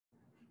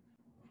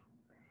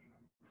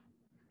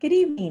Good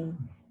evening.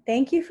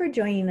 Thank you for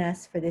joining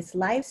us for this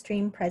live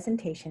stream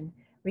presentation,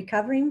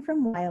 Recovering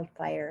from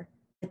Wildfire,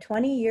 the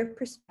 20-year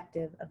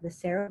perspective of the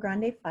Cerro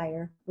Grande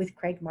Fire with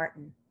Craig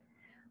Martin.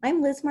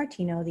 I'm Liz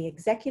Martino, the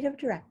Executive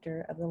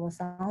Director of the Los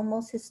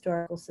Alamos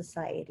Historical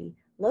Society,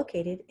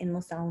 located in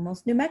Los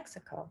Alamos, New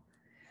Mexico.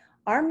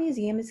 Our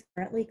museum is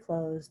currently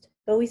closed,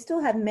 but we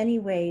still have many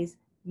ways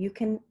you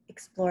can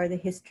explore the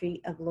history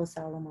of Los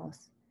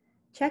Alamos.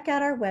 Check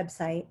out our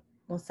website,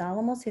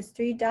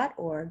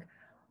 losalamoshistory.org,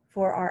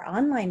 for our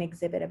online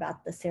exhibit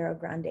about the Cerro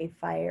Grande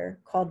Fire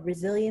called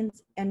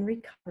Resilience and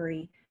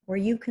Recovery, where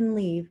you can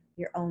leave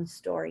your own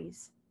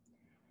stories.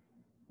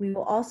 We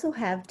will also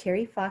have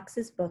Terry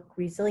Fox's book,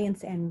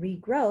 Resilience and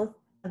Regrowth,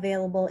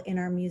 available in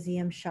our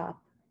museum shop.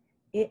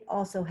 It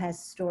also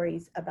has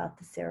stories about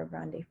the Cerro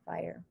Grande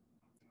Fire.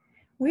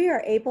 We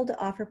are able to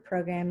offer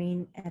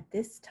programming at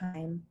this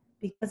time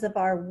because of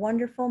our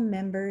wonderful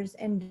members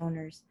and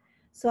donors.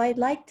 So I'd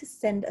like to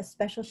send a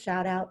special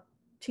shout out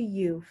to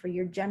you for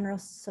your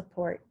generous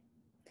support.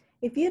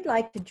 If you'd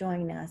like to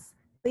join us,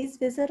 please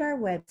visit our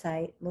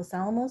website,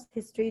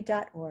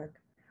 losalamoshistory.org.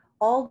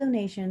 All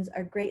donations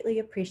are greatly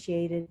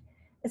appreciated,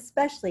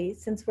 especially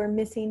since we're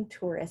missing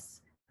tourists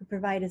who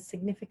provide a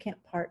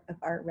significant part of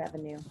our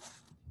revenue.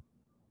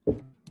 There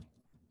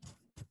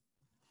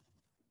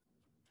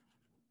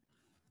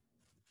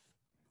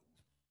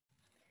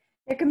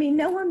can be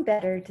no one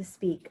better to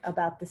speak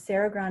about the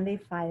Cerro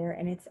Grande Fire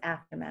and its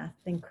aftermath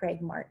than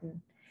Craig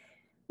Martin.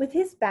 With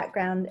his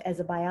background as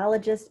a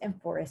biologist and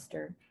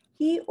forester,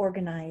 he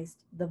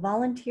organized the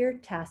Volunteer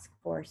Task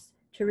Force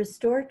to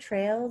restore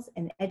trails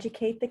and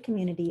educate the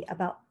community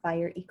about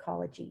fire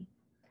ecology.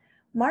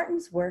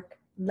 Martin's work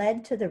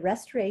led to the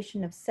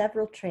restoration of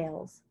several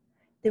trails,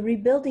 the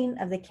rebuilding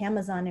of the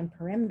Quemazon and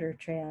Perimeter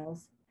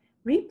trails,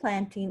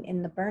 replanting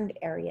in the burned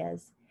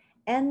areas,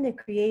 and the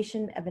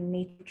creation of a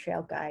nature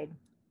trail guide.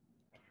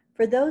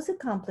 For those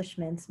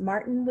accomplishments,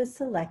 Martin was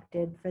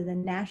selected for the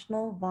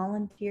National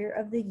Volunteer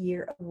of the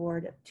Year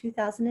Award of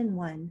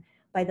 2001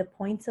 by the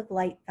Points of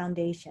Light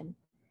Foundation.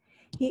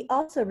 He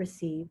also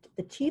received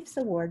the Chief's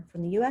Award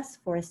from the U.S.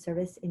 Forest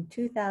Service in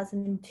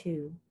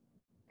 2002.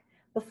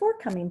 Before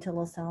coming to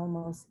Los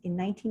Alamos in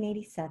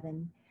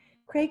 1987,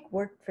 Craig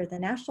worked for the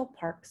National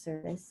Park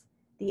Service,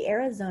 the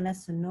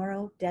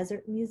Arizona-Sonoro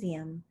Desert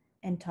Museum,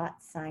 and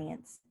taught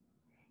science.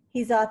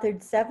 He's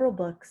authored several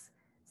books,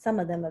 some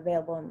of them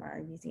available in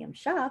our museum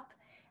shop,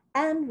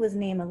 and was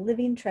named a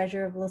Living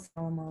Treasure of Los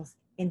Alamos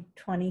in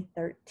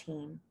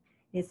 2013.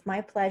 It's my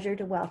pleasure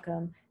to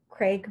welcome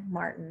Craig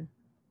Martin.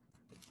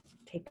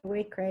 Take it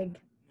away, Craig.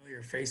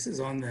 Your faces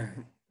on the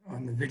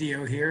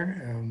video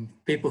here.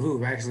 People who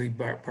have actually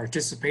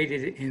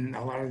participated in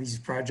a lot of these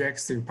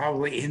projects, they're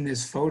probably in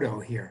this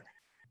photo here.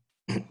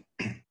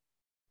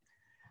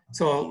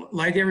 So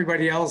like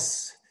everybody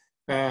else,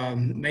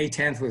 May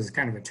 10th was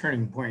kind of a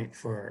turning point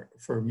for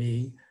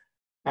me.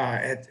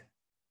 At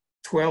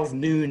 12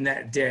 noon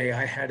that day,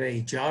 I had a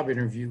job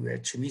interview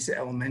at Chemisa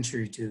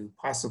Elementary to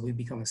possibly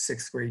become a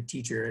 6th grade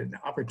teacher, an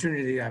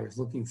opportunity I was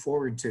looking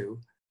forward to.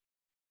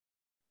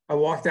 I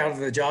walked out of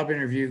the job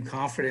interview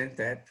confident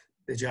that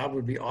the job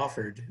would be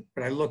offered,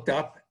 but I looked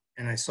up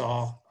and I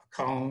saw a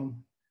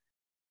column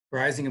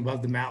rising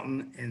above the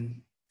mountain,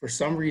 and for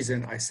some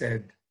reason I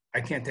said,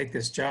 I can't take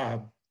this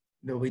job,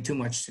 there'll be too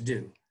much to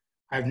do.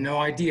 I have no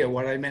idea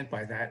what I meant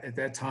by that at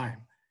that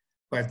time,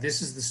 but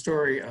this is the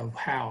story of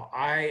how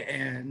I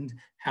and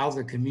how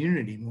the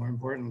community, more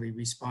importantly,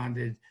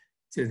 responded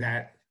to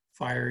that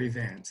fire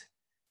event.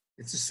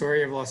 It's a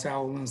story of Los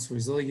Alamos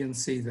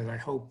resiliency that I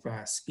hope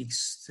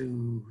speaks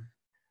to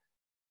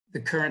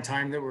the current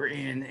time that we're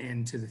in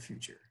and to the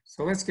future.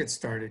 So let's get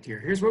started here.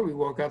 Here's what we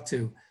woke up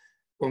to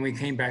when we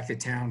came back to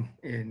town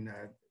in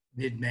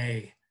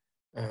mid-May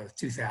of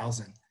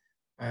 2000.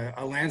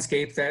 A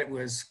landscape that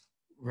was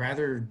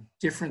rather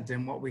different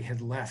than what we had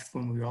left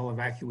when we all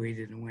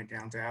evacuated and went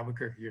down to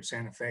Albuquerque or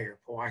Santa Fe or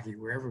Pewaukee,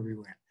 wherever we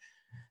went.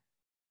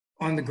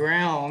 On the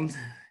ground,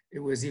 it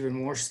was even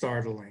more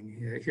startling.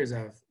 Here's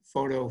a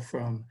photo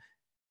from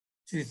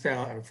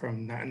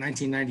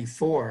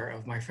 1994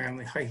 of my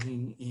family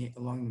hiking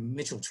along the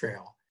Mitchell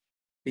Trail.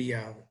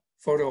 The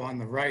photo on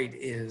the right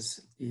is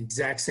the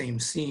exact same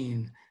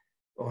scene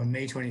on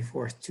May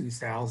 24th,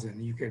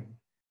 2000. You could,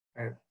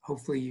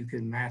 hopefully you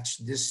can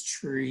match this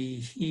tree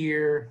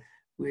here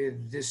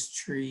with this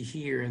tree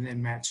here and then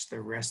match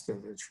the rest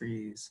of the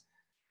trees.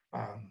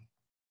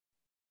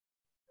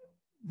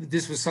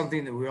 This was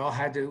something that we all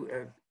had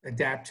to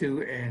adapt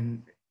to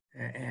and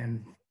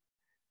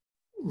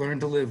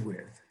learn to live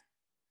with.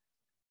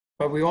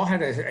 But we all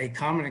had a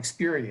common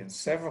experience,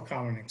 several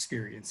common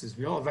experiences.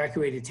 We all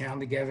evacuated town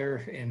together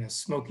in a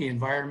smoky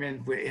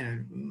environment, in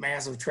a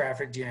massive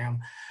traffic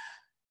jam.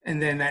 And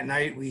then that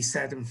night we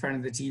sat in front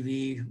of the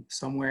TV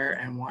somewhere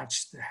and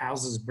watched the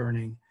houses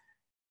burning.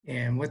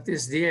 And what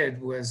this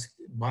did was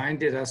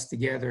binded us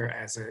together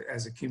as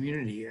a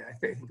community. I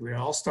think we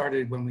all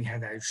started when we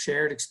had our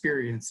shared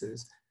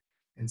experiences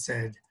and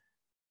said,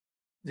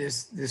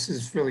 this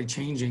is really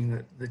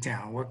changing the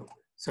town.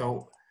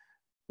 So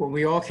When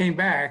we all came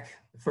back,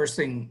 the first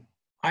thing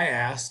I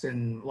asked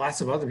and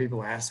lots of other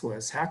people asked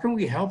was, how can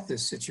we help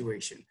this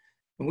situation?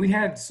 And we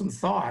had some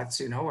thoughts,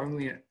 you know, I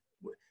mean,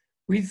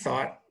 we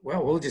thought,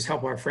 well, we'll just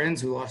help our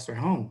friends who lost their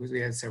home, because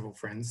we had several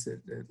friends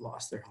that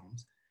lost their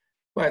homes.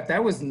 But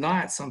that was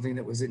not something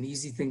that was an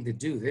easy thing to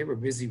do. They were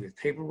busy with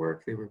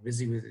paperwork. They were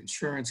busy with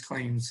insurance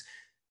claims.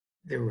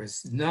 There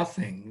was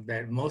nothing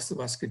that most of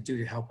us could do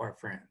to help our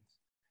friends.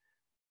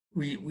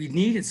 We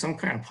needed some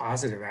kind of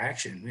positive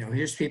action. You know,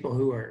 here's people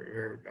who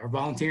are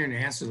volunteering to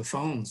answer the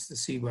phones to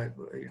see what,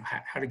 you know,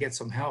 how to get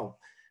some help.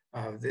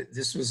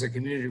 This was a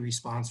community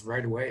response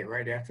right away,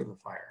 right after the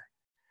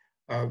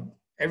fire.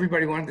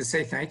 Everybody wanted to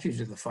say thank you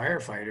to the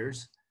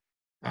firefighters.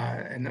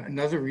 And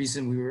another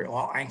reason we were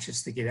all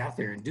anxious to get out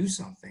there and do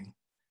something.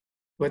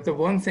 But the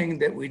one thing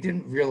that we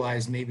didn't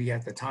realize maybe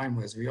at the time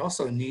was we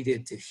also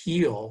needed to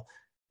heal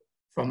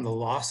from the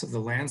loss of the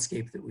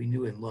landscape that we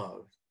knew and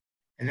loved.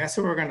 And that's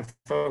what we're going to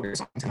focus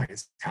on tonight,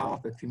 is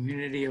how the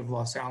community of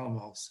Los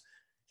Alamos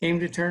came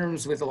to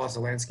terms with the loss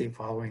of landscape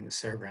following the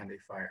Cerro Grande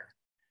Fire.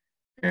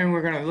 And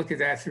we're going to look at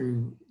that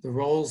through the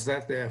roles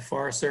that the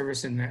Forest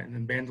Service and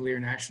the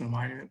Bandelier National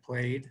Monument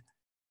played.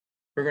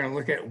 We're going to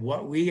look at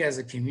what we as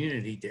a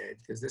community did,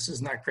 because this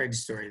is not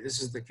Craig's story,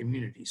 this is the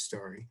community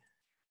story.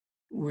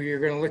 We're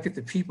going to look at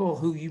the people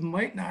who you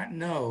might not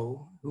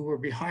know, who were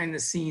behind the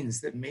scenes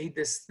that made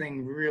this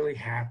thing really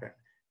happen,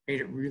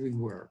 made it really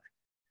work.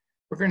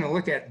 We're going to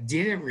look at,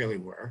 did it really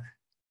work?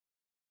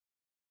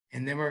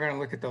 And then we're going to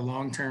look at the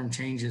long-term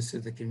changes to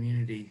the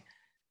community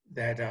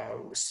that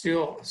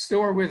still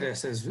are with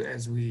us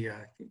as we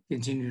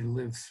continue to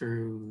live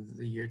through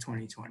the year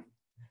 2020.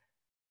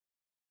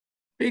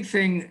 Big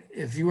thing,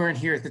 if you weren't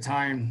here at the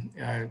time,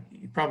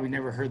 you probably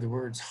never heard the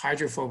words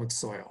hydrophobic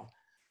soil.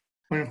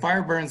 When a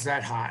fire burns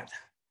that hot,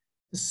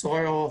 the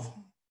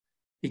soil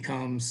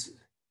becomes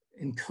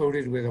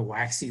encoded with a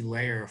waxy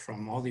layer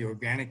from all the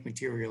organic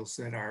materials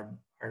that are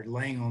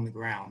laying on the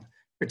ground,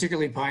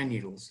 particularly pine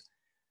needles.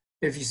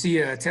 If you see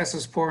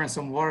Tesla's pouring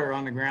some water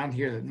on the ground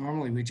here that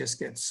normally we just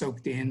get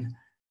soaked in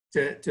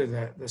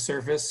to the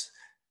surface,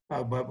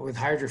 but with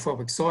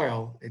hydrophobic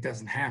soil, it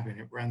doesn't happen,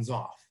 it runs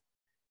off.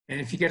 And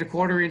if you get a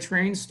 1/4-inch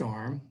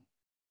rainstorm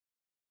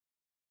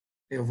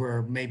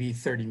over maybe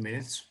 30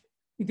 minutes,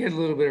 you get a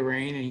little bit of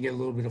rain and you get a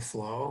little bit of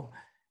flow.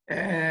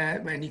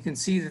 And you can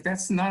see that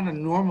that's not a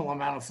normal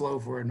amount of flow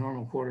for a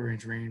normal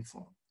 1/4-inch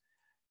rainfall.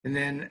 And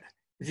then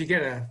if you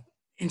get a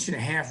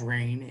 1.5-inch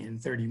rain in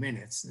 30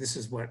 minutes, this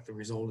is what the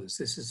result is.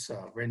 This is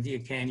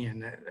Rendia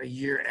Canyon a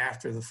year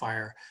after the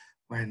fire,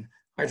 when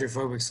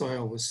hydrophobic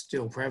soil was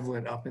still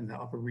prevalent up in the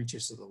upper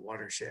reaches of the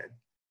watershed.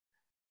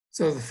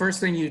 So the first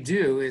thing you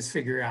do is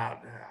figure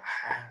out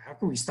how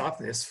can we stop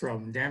this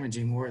from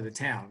damaging more of the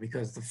town,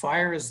 because the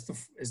fire is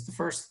the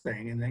first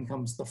thing, and then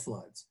comes the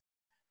floods.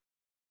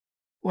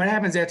 What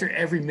happens after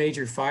every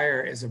major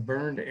fire is a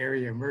burned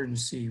area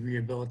emergency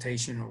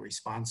rehabilitation or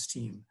response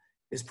team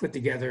is put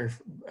together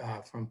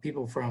from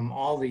people from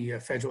all the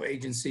federal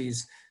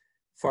agencies,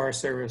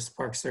 Forest Service,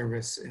 Park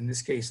Service. In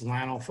this case,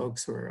 Lanel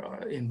folks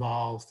were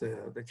involved.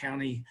 The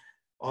county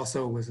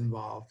also was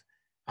involved.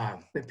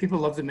 But people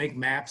love to make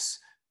maps,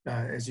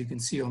 as you can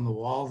see on the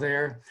wall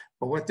there.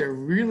 But what they're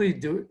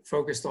really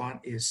focused on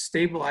is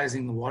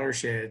stabilizing the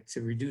watershed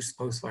to reduce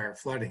post-fire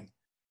flooding.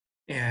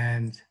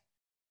 And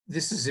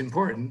this is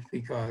important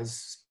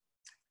because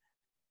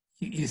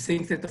you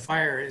think that the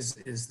fire is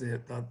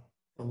the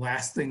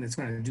last thing that's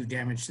going to do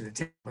damage to the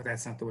town, but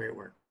that's not the way it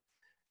works.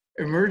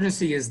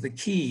 Emergency is the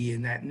key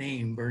in that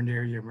name, Burned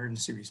Area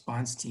Emergency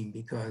Response Team,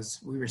 because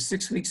we were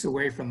 6 weeks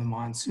away from the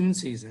monsoon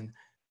season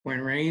when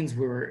rains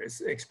were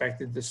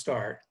expected to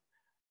start.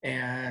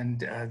 And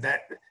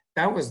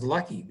that was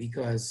lucky,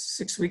 because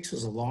 6 weeks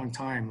was a long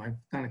time. I've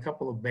done a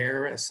couple of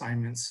bear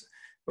assignments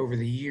over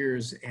the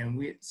years,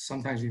 and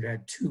sometimes we've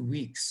had 2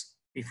 weeks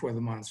before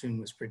the monsoon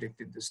was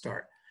predicted to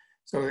start.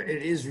 So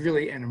it is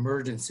really an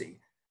emergency.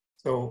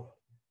 So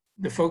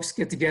the folks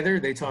get together,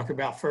 they talk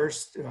about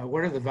first,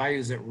 what are the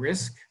values at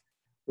risk?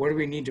 What do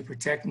we need to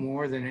protect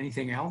more than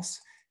anything else?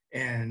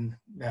 And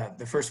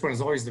the first one is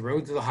always the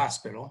road to the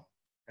hospital.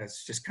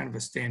 That's just kind of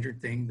a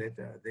standard thing that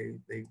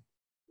they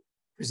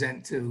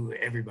present to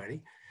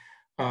everybody.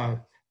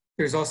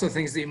 There's also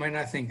things that you might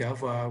not think of.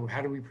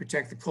 How do we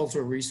protect the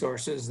cultural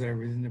resources that are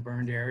within the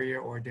burned area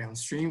or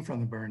downstream from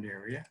the burned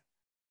area?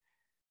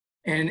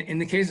 And in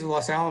the case of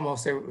Los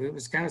Alamos, it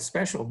was kind of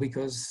special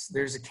because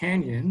there's a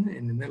canyon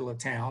in the middle of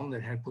town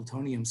that had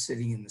plutonium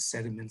sitting in the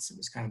sediments. It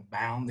was kind of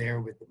bound there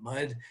with the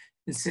mud,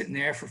 been sitting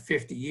there for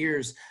 50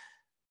 years,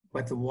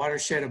 but the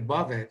watershed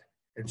above it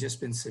had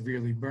just been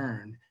severely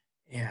burned.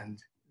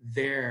 And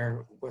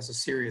there was a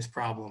serious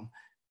problem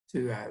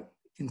to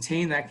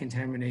contain that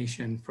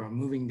contamination from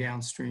moving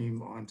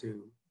downstream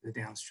onto the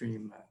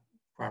downstream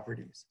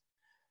properties.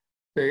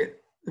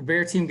 The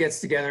Bear team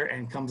gets together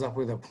and comes up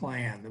with a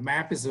plan. The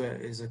map is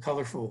a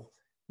colorful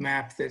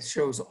map that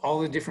shows all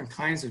the different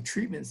kinds of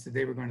treatments that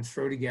they were going to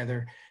throw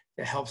together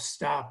to help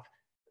stop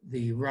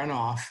the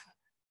runoff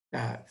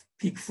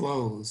peak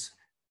flows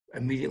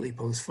immediately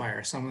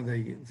post-fire. Some of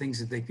the things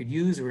that they could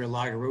use were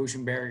log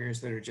erosion barriers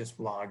that are just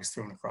logs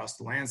thrown across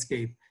the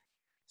landscape.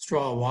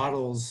 Straw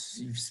wattles,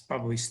 you've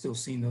probably still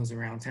seen those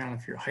around town.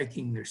 If you're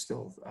hiking, they're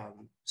still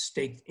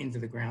staked into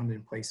the ground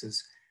in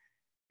places.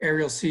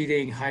 Aerial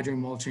seeding, hydro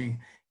mulching,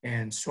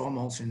 and straw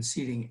mulch and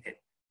seeding.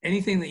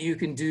 Anything that you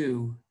can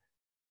do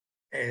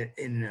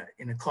in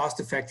a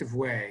cost-effective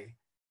way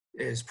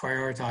is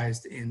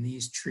prioritized in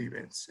these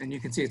treatments. And you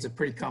can see it's a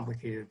pretty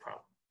complicated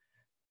problem.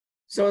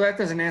 So that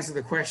doesn't answer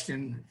the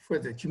question for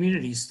the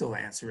community still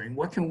answering.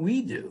 What can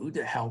we do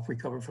to help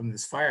recover from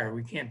this fire?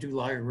 We can't do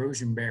log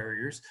erosion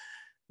barriers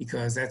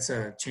because that's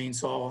a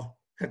chainsaw,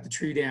 cut the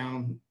tree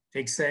down,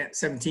 takes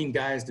 17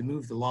 guys to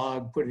move the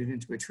log, put it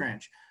into a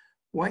trench.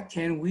 What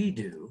can we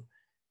do?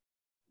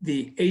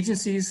 The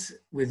agencies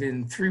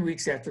within 3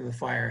 weeks after the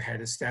fire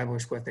had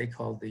established what they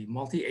called the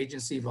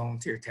Multi-Agency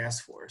Volunteer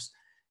Task Force.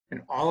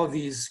 And all of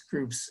these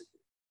groups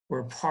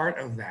were part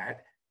of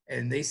that.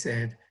 And they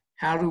said,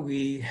 how do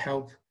we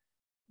help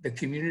the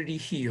community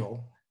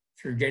heal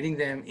through getting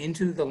them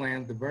into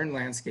the burned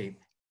landscape,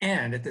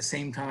 and at the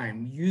same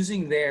time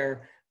using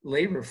their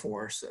labor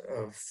force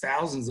of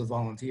thousands of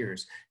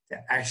volunteers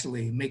to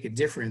actually make a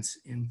difference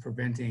in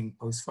preventing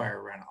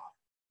post-fire runoff.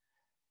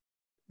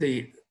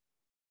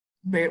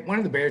 One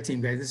of the bear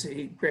team guys, this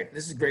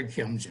is Greg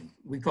Kilmjian.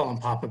 We call him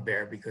Papa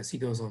Bear because he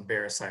goes on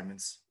bear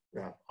assignments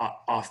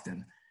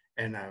often.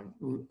 And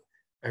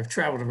I've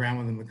traveled around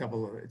with him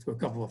to a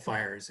couple of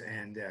fires,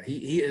 and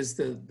he is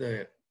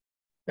the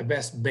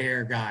best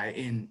bear guy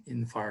in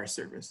the fire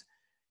service.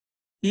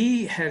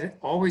 He had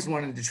always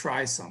wanted to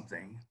try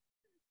something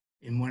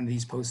in one of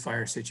these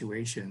post-fire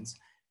situations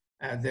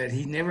that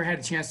he never had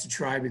a chance to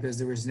try because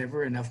there was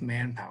never enough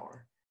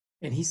manpower.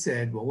 And he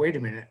said, well, wait a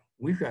minute,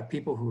 we've got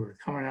people who are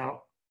coming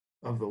out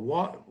of the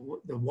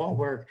wall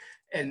work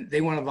and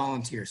they want to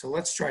volunteer. So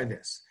let's try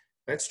this.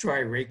 Let's try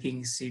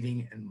raking,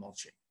 seeding, and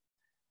mulching.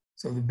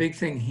 So the big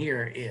thing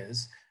here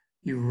is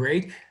you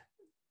rake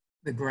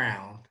the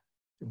ground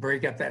to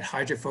break up that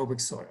hydrophobic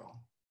soil.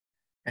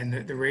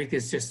 And the rake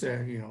is just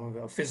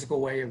a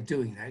physical way of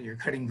doing that. You're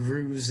cutting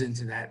grooves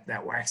into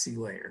that waxy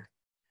layer.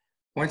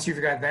 Once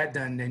you've got that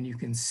done, then you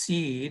can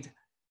seed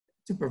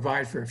to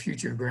provide for a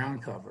future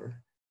ground cover.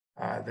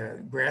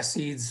 The grass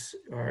seeds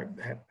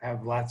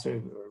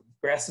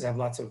grasses have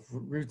lots of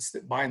roots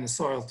that bind the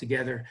soil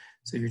together.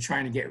 So you're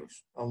trying to get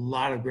a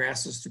lot of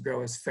grasses to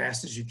grow as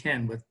fast as you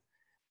can, but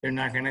they're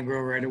not going to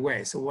grow right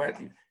away. So what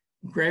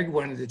Greg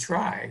wanted to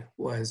try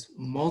was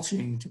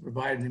mulching to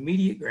provide an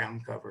immediate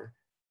ground cover,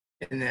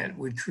 and that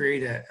would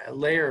create a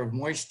layer of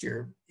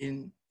moisture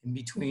in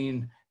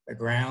between the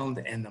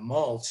ground and the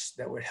mulch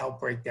that would help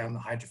break down the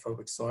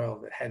hydrophobic soil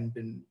that hadn't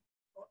been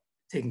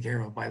taken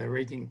care of by the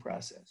raking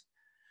process.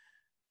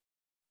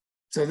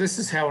 So this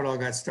is how it all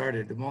got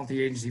started. The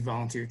Multi-Agency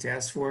Volunteer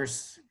Task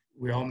Force,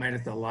 we all met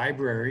at the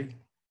library.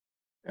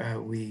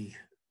 We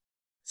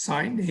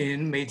signed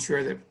in, made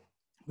sure that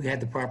we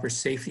had the proper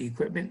safety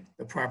equipment,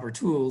 the proper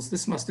tools.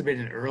 This must have been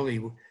an early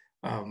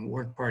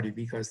work party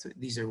because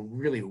these are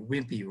really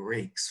wimpy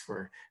rakes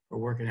for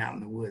working out in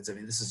the woods. I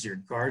mean, this is your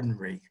garden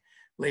rake.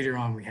 Later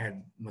on, we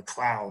had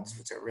McLeod's,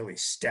 which are really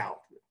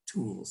stout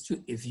tools.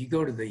 If you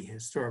go to the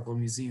Historical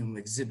Museum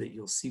exhibit,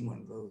 you'll see one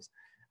of those.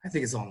 I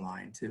think it's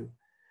online too.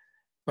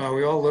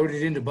 We all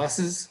loaded into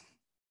buses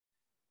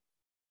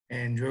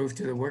and drove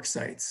to the work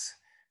sites.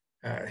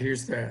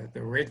 Here's the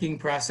raking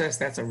process.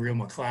 That's a real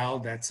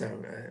McLeod. That's a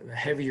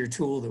heavier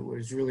tool that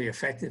was really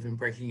effective in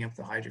breaking up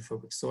the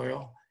hydrophobic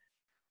soil.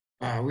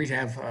 We'd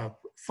have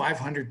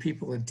 500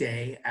 people a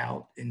day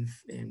out in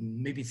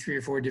maybe 3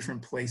 or 4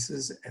 different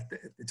places at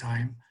the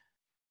time.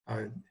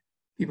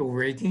 People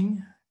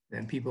raking,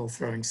 then people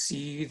throwing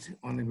seed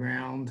on the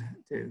ground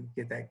to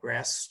get that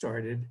grass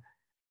started,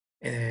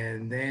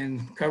 and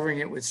then covering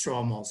it with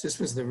straw mulch. This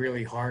was the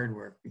really hard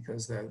work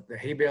because the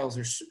hay bales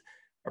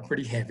are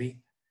pretty heavy.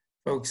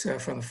 Folks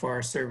from the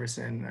Forest Service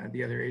and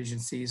the other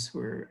agencies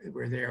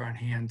were there on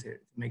hand to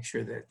make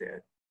sure that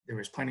there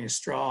was plenty of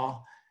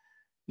straw.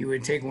 You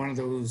would take one of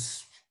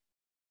those,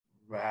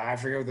 I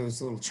forget what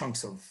those little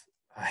chunks of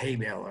hay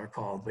bale are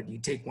called, but you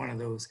take one of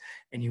those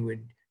and you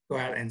would go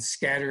out and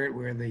scatter it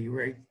where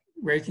the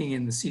raking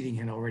and the seeding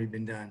had already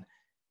been done,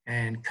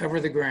 and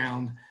cover the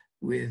ground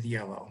with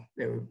yellow.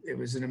 It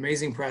was an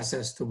amazing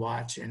process to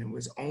watch, and it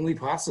was only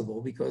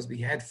possible because we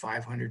had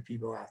 500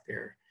 people out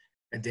there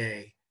a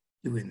day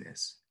doing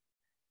this.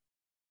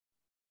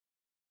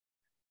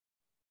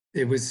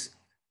 It was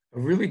a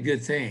really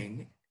good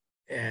thing,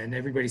 and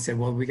everybody said,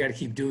 well, we got to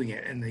keep doing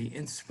it. And the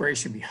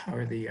inspiration behind,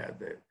 or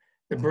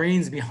the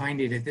brains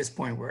behind it at this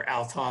point were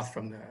Al Toth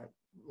from the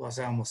Los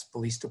Alamos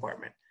Police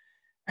Department.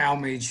 Al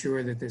made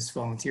sure that this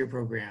volunteer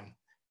program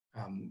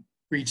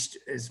reached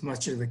as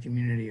much of the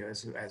community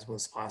as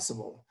was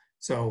possible.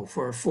 So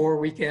for 4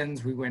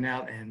 weekends, we went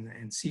out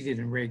and seeded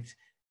and raked,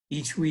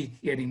 each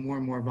week getting more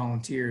and more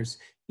volunteers,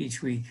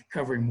 each week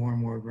covering more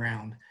and more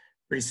ground.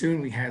 Pretty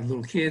soon we had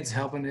little kids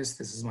helping us.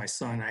 This is my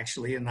son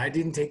actually, and I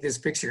didn't take this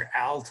picture,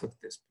 Al took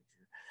this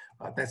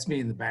picture. That's me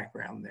in the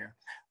background there.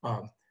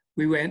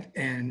 we went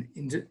and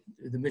into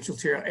the Mitchell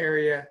Trail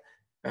area.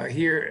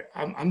 Here,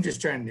 I'm just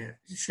trying to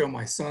show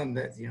my son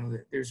that,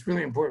 that there's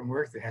really important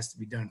work that has to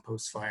be done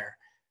post-fire.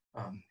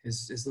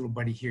 His little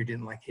buddy here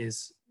didn't like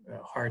his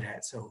hard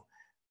hat, so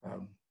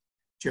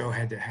Joe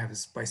had to have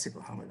his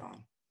bicycle helmet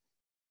on.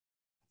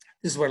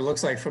 This is what it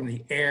looks like from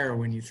the air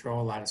when you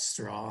throw a lot of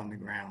straw on the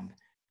ground.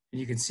 And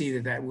you can see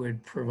that that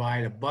would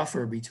provide a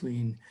buffer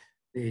between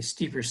the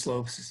steeper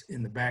slopes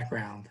in the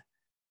background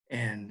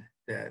and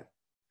the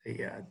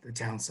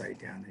town site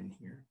down in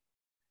here.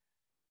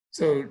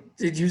 So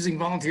did using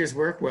volunteers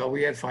work? Well,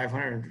 we had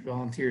 500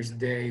 volunteers a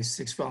day.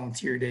 6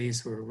 volunteer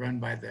days were run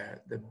by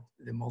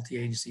the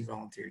multi-agency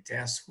volunteer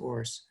task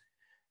force.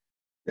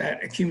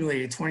 That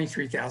accumulated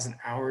 23,000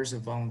 hours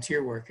of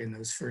volunteer work in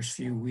those first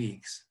few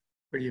weeks.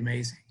 Pretty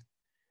amazing.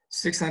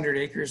 600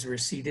 acres were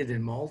seeded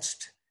and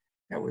mulched.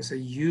 That was a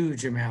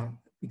huge amount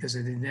because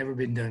it had never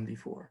been done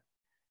before.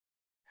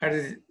 How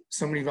did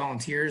so many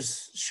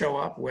volunteers show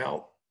up?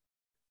 Well,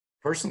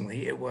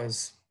 personally, it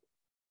was,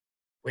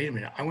 wait a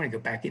minute, I want to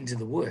go back into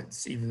the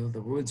woods. Even though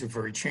the woods are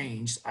very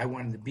changed, I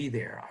wanted to be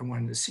there. I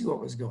wanted to see what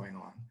was going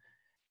on.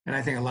 And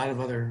I think a lot of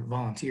other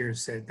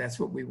volunteers said, that's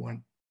what we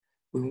want.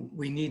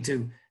 We need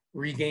to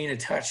regain a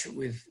touch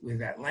with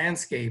that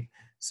landscape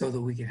so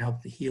that we can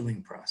help the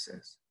healing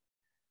process.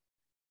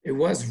 It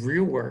was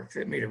real work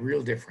that made a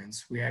real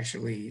difference. We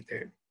actually,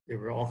 there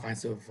were all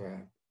kinds of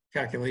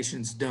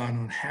calculations done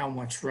on how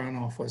much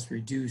runoff was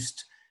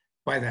reduced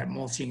by that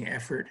mulching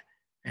effort,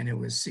 and it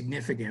was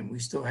significant. We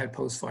still had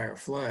post-fire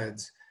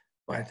floods,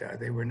 but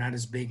they were not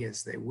as big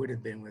as they would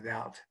have been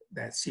without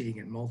that seeding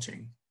and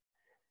mulching.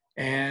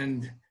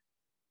 And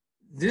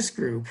this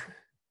group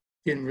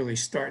didn't really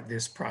start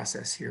this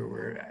process here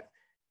we're at,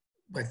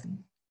 but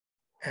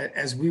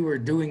as we were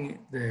doing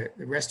the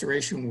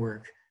restoration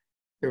work,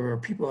 there were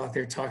people out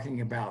there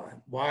talking about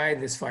why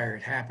this fire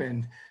had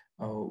happened,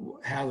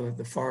 how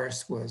the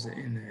forest was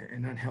in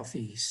an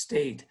unhealthy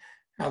state,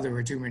 how there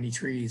were too many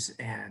trees,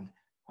 and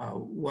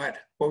what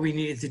we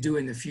needed to do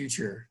in the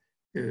future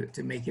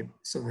to make it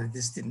so that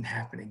this didn't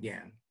happen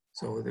again.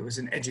 So there was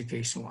an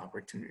educational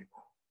opportunity.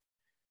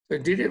 So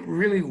did it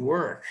really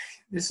work?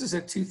 This is a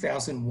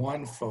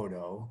 2001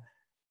 photo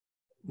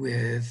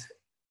with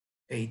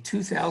a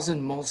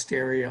 2,000 mulched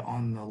area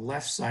on the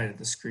left side of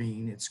the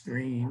screen. It's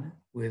green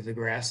with the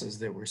grasses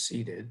that were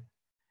seeded.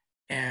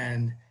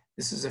 And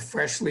this is a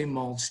freshly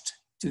mulched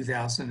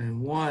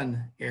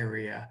 2001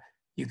 area.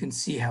 You can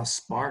see how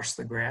sparse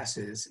the grass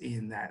is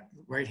in that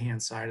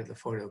right-hand side of the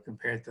photo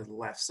compared to the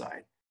left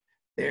side.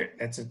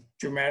 That's a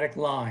dramatic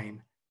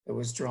line that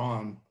was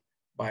drawn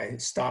by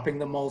stopping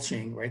the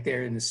mulching right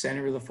there in the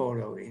center of the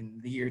photo in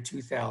the year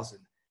 2000,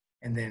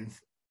 and then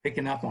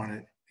picking up on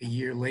it a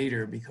year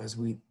later, because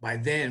by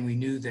then we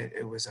knew that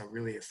it was a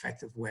really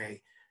effective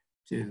way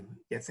to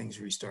get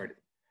things restarted.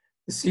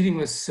 The seeding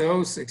was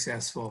so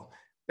successful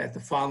that the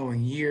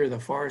following year, the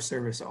Forest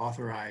Service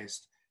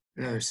authorized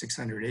another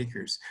 600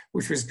 acres,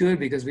 which was good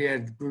because we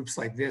had groups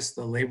like this,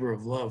 the Labor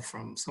of Love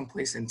from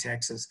someplace in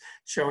Texas,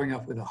 showing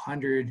up with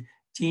 100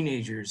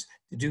 teenagers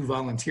to do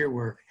volunteer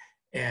work.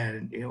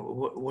 And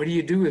what do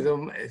you do with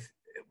them?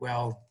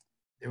 Well,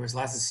 there was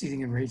lots of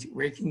seeding and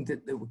raking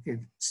that we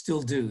could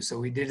still do. So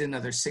we did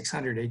another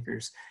 600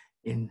 acres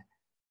in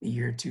the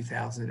year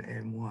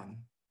 2001.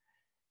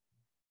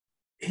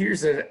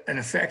 Here's an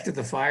effect of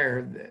the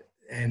fire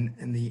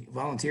and the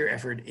volunteer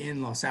effort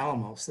in Los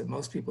Alamos that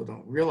most people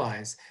don't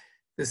realize.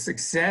 The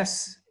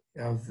success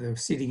of the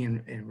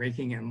seeding and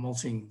raking and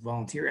mulching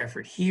volunteer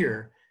effort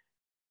here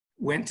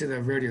went to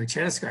the Rodeo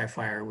Chetasky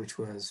fire, which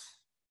was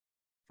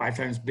 5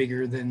 times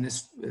bigger than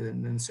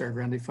the Cerro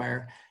Grande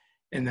Fire.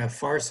 And the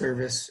Forest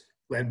Service,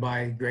 led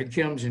by Greg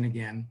Kilmgen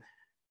again,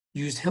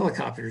 used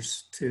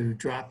helicopters to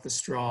drop the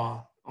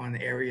straw on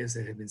areas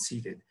that had been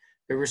seeded.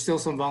 There were still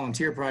some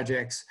volunteer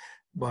projects,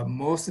 but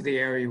most of the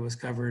area was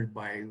covered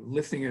by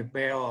lifting a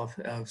bale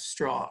of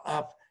straw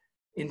up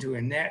into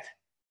a net,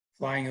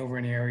 flying over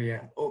an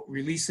area,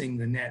 releasing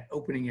the net,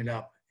 opening it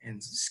up,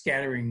 and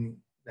scattering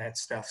that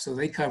stuff. So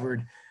they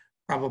covered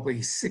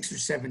probably 6 or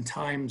 7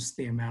 times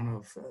the amount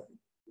of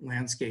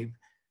landscape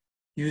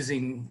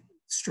using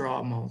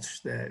straw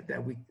mulch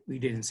that we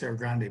did in Cerro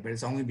Grande, but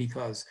it's only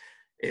because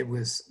it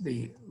was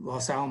the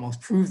Los Alamos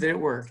proved that it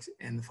worked,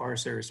 and the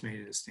Forest Service made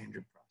it a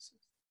standard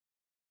process.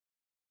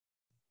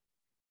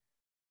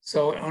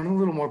 So on a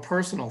little more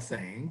personal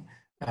thing,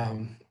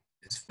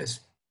 as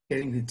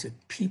getting into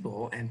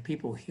people and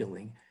people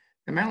healing,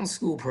 the Mountain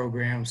School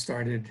program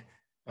started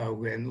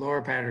when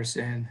Laura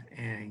Patterson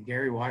and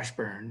Gary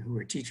Washburn, who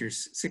were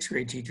teachers, 6th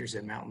grade teachers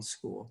at Mountain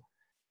School,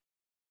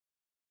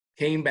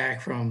 came back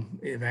from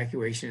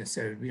evacuation and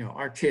said,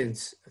 our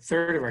kids, a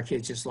third of our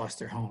kids just lost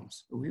their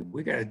homes.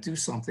 We got to do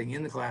something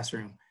in the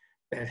classroom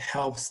that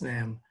helps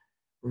them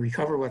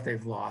recover what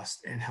they've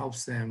lost and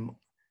helps them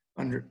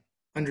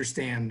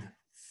understand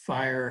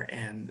fire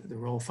and the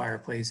role fire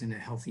plays in a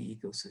healthy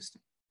ecosystem.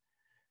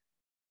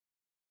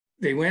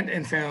 They went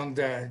and found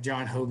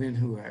John Hogan,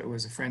 who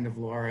was a friend of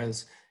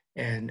Laura's,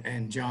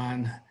 and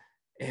John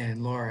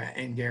and Laura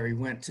and Gary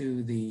went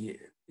to the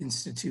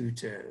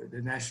Institute,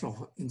 the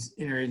National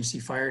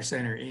Interagency Fire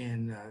Center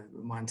in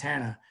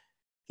Montana,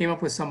 came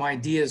up with some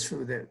ideas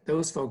for that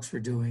those folks were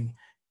doing,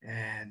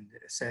 and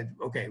said,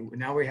 okay,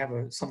 now we have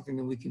something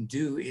that we can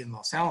do in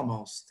Los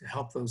Alamos to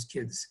help those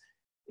kids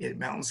at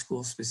mountain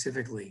school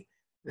specifically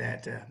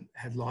that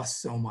had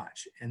lost so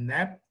much. And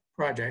that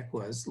project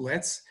was,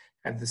 let's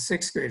have the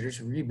sixth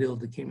graders rebuild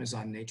the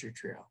Quemazon Nature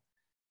Trail.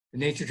 The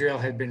Nature Trail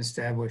had been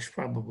established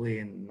probably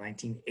in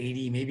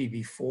 1980, maybe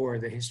before.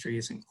 The history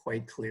isn't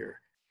quite clear,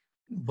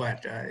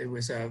 but it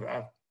was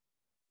a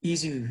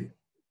easy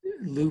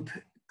loop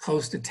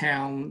close to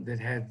town that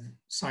had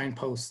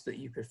signposts that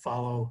you could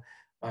follow,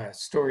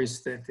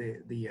 stories that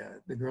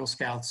the Girl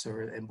Scouts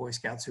and Boy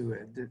Scouts who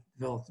had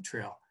developed the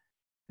trail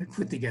had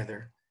put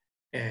together.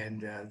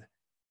 And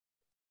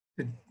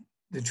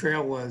the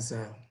trail was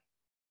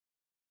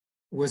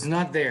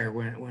not there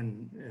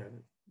when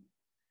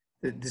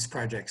this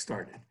project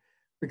started.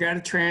 We got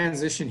to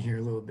transition here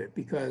a little bit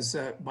because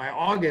by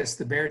August,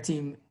 the Bear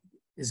team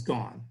is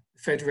gone.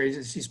 The federal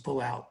agencies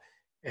pull out.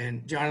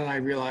 And John and I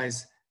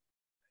realize,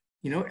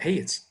 hey,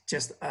 it's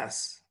just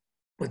us.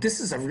 But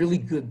this is a really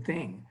good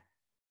thing.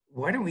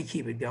 Why don't we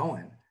keep it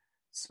going?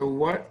 So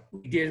what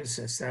we did was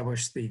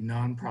establish the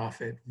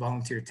nonprofit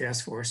volunteer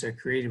task force, a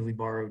creatively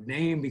borrowed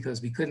name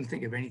because we couldn't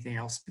think of anything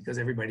else because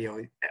everybody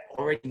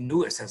already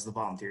knew us as the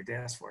volunteer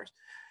task force.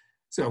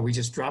 So we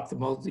just dropped the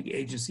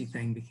multi-agency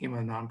thing, became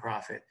a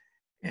nonprofit,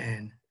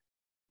 and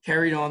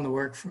carried on the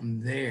work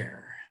from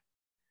there.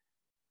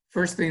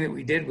 First thing that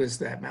we did was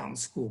that mountain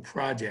school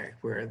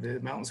project where the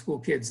mountain school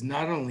kids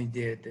not only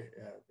did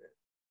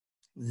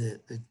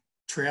the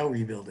trail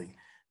rebuilding,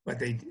 but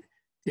they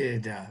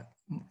did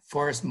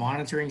forest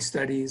monitoring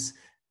studies,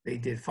 they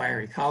did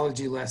fire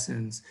ecology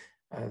lessons,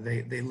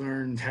 they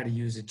learned how to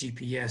use a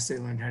GPS, they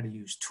learned how to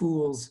use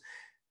tools,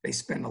 they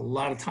spent a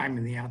lot of time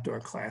in the outdoor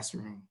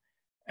classroom.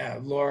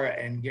 Laura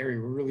and Gary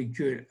were really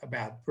good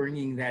about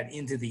bringing that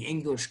into the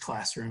English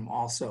classroom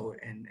also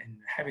and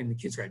having the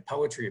kids write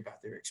poetry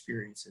about their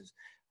experiences,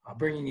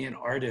 bringing in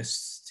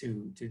artists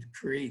to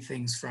create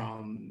things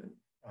from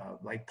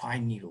like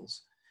pine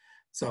needles.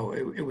 So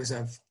it was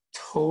a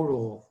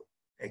total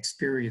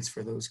experience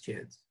for those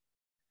kids.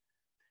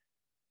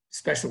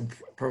 Special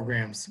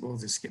programs, we'll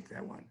just skip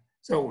that one.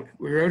 So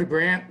we wrote a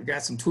grant, we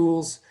got some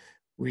tools,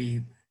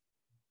 we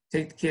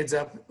take the kids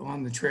up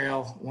on the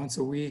trail once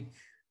a week,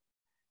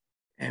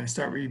 and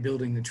start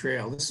rebuilding the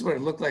trail. This is what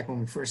it looked like when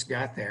we first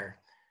got there.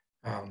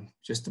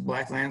 Just a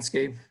black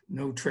landscape,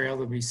 no trail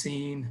to be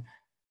seen.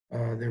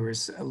 There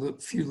was a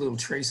few little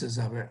traces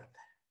of it.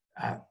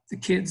 The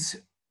kids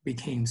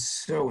became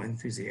so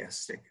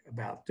enthusiastic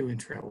about doing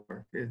trail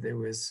work.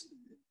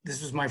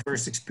 This was my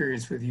first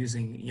experience with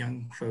using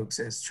young folks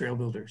as trail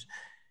builders.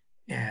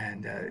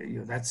 And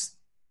that's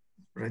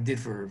what I did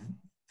for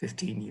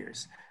 15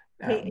 years.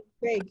 Hey,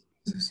 Greg,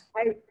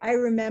 I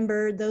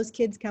remember those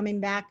kids coming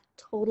back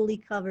totally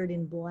covered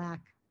in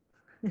black.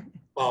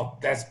 Well,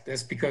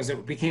 that's because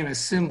it became a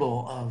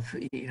symbol of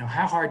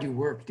how hard you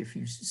worked if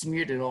you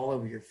smeared it all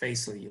over your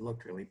face so you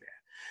looked really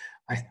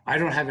bad. I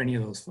don't have any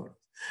of those photos.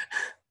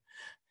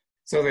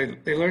 So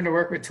they learned to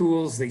work with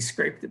tools. They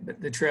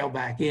scraped the trail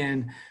back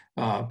in.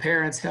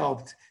 Parents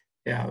helped.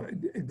 Yeah,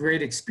 a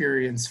great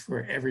experience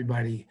for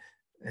everybody.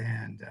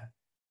 And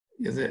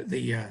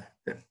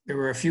there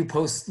were a few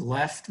posts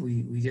left.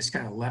 We just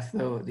kind of left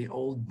the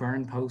old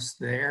burn posts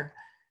there.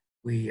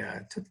 We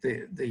took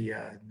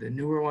the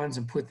newer ones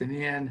and put them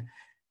in.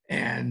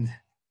 And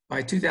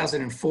by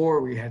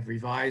 2004, we had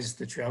revised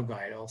the trail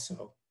guide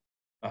also.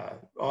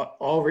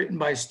 All written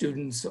by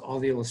students, all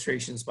the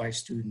illustrations by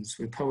students,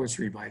 with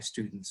poetry by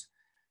students.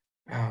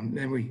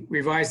 Then we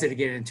revised it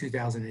again in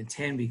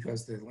 2010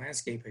 because the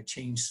landscape had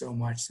changed so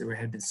much. There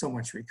had been so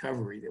much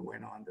recovery that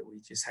went on that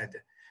we just had to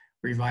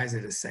revise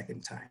it a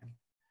second time.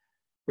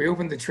 We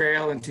opened the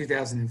trail in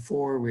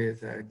 2004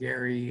 with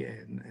Gary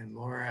and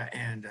Laura,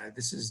 and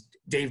this is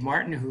Dave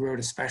Martin, who wrote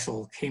a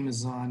special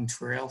Quemazon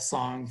trail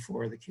song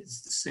for the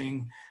kids to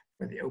sing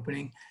for the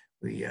opening.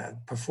 We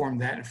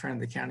performed that in front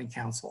of the county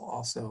council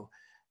also,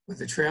 but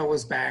the trail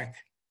was back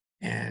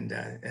and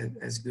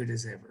as good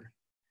as ever.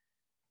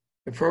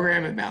 The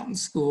program at Mountain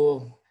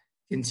School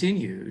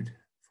continued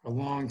for a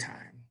long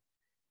time.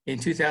 In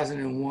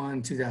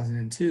 2001,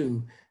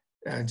 2002,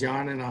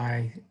 John and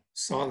I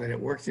saw that it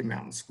worked in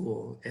Mountain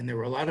School, and there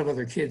were a lot of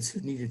other kids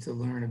who needed to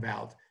learn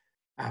about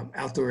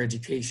outdoor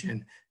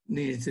education,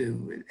 needed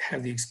to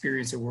have the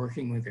experience of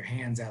working with their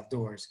hands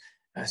outdoors.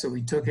 So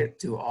we took it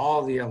to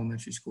all the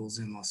elementary schools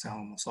in Los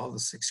Alamos, all the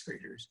sixth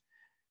graders.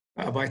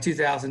 By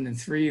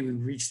 2003, we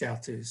reached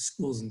out to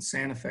schools in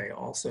Santa Fe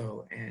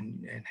also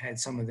and had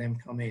some of them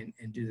come in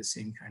and do the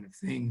same kind of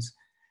things.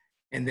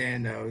 And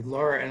then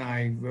Laura and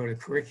I wrote a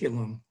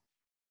curriculum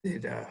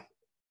that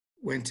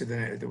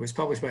that was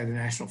published by the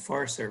National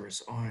Forest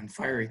Service on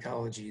fire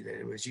ecology, that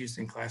it was used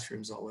in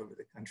classrooms all over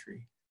the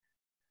country.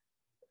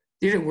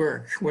 Did it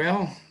work?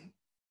 Well,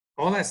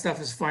 all that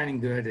stuff is fine and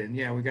good. And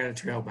yeah, we got a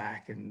trail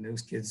back and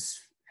those kids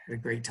had a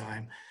great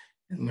time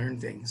and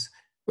learned things.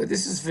 But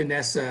this is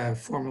Vanessa,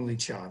 formerly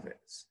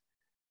Chavez.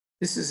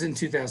 This is in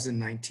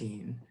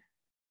 2019.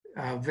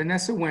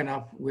 Vanessa went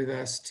up with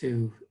us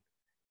to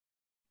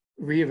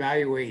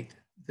reevaluate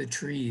the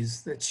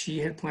trees that she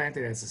had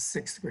planted as a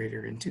sixth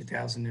grader in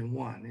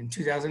 2001. In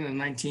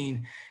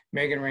 2019,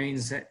 Megan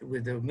Rains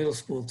with the middle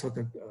school took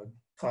a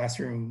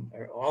classroom,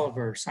 all of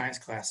her science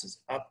classes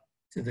up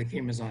to the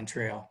Quemazon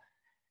Trail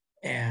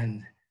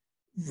and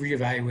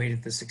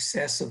reevaluated the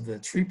success of the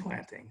tree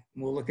planting.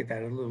 We'll look at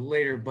that a little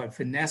later, but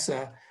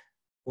Vanessa,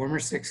 former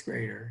sixth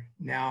grader,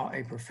 now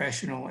a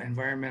professional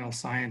environmental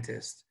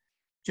scientist,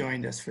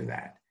 joined us for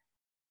that.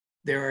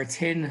 There are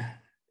 10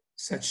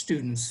 such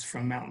students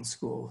from Mountain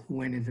School who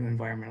went into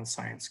environmental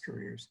science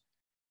careers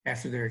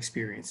after their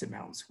experience at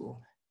Mountain School.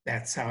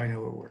 That's how I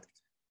know it worked.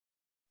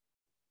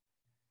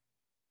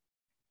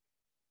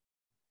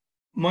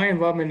 My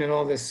involvement in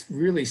all this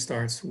really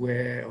starts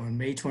on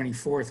May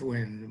 24th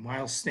when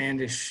Miles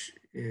Standish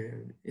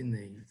in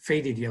the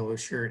faded yellow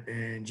shirt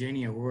and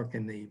Janie O'Rourke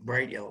in the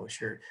bright yellow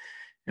shirt.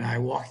 And I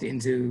walked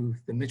into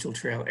the Mitchell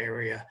Trail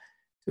area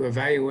to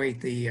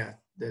evaluate the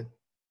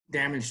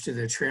damage to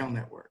the trail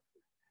network.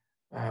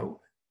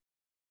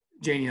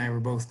 Janie and I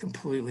were both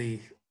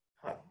completely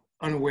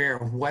unaware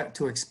of what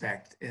to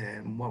expect.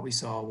 And what we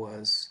saw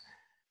was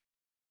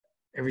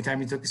every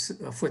time you took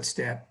a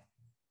footstep,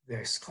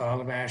 this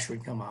cloud of ash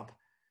would come up.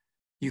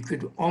 You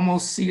could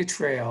almost see a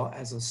trail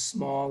as a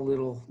small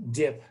little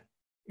dip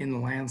in the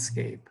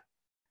landscape.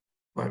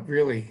 But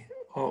really,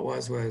 all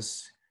it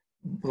was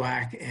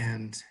black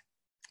and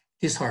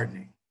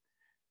disheartening.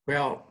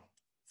 Well,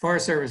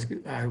 Forest Service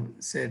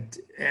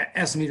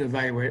asked me to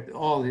evaluate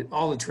all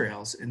the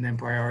trails and then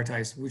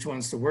prioritize which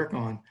ones to work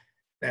on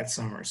that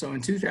summer. So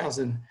in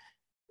 2000,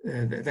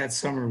 that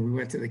summer, we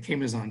went to the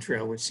Quemazon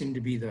Trail, which seemed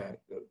to be the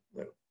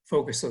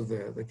focus of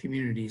the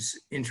community's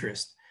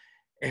interest,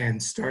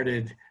 and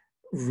started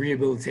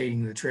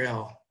rehabilitating the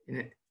trail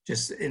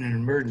just in an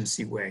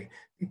emergency way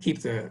to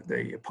keep the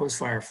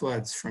post-fire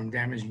floods from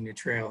damaging the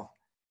trail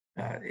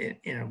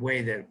in a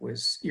way that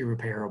was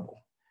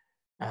irreparable.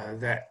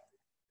 That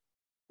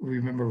we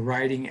remember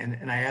riding,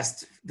 and I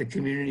asked the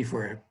community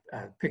for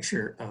a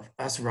picture of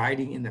us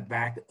riding in the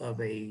back of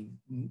a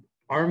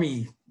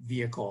Army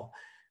vehicle,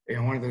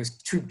 one of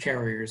those troop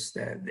carriers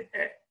that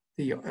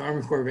the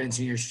Army Corps of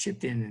Engineers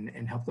chipped in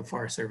and helped the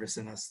Forest Service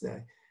and us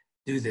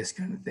do this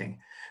kind of thing.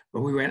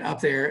 But we went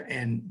up there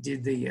and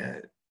did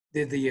the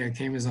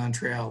Quemazon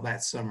Trail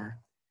that summer,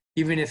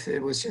 even if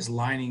it was just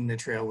lining the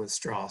trail with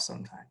straw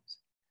sometimes.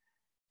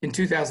 In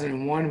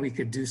 2001, we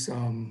could do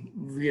some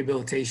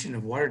rehabilitation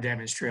of water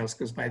damaged trails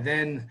because by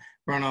then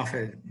runoff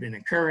had been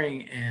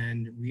occurring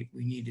and we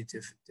needed to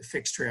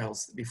fix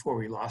trails before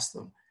we lost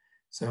them.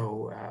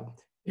 So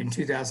in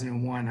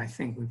 2001, I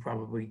think we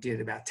probably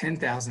did about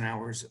 10,000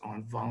 hours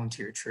on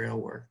volunteer trail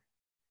work.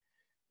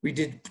 We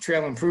did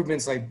trail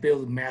improvements like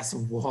build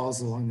massive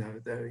walls along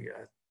the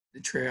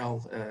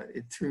trail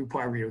through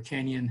Pajarito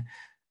Canyon.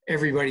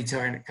 Everybody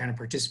trying to kind of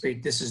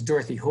participate. This is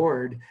Dorothy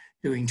Horde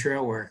doing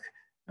trail work.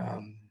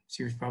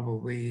 She was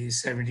probably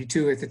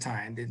 72 at the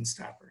time, didn't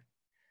stop her.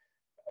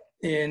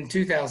 In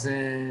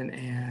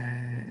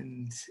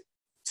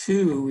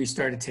 2002, we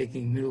started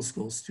taking middle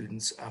school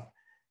students up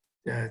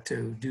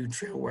to do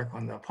trail work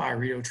on the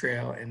Pajarito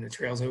Trail and the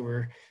trails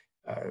over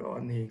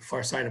on the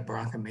far side of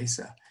Barranca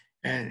Mesa.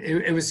 And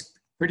it was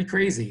pretty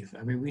crazy.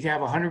 I mean, we'd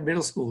have 100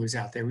 middle schoolers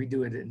out there. We'd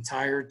do an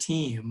entire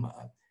team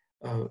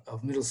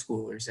of middle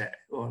schoolers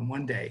on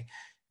one day.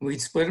 And we'd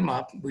split them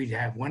up. We'd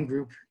have one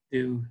group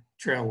do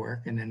trail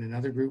work, and then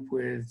another group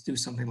would do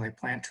something like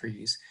plant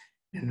trees,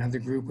 and another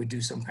group would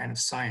do some kind of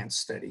science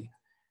study.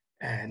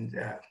 And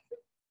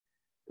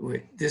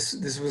this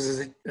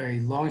was a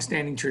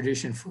long-standing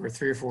tradition for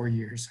 3 or 4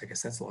 years. I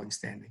guess that's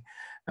long-standing.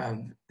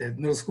 The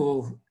middle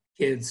school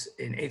kids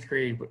in 8th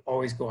grade would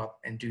always go up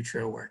and do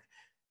trail work.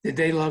 Did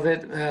they love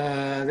it?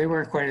 They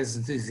weren't quite as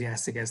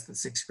enthusiastic as the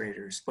 6th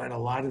graders, but a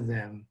lot of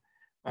them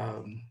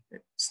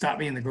stop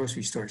me in the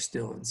grocery store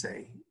still and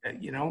say,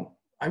 you know,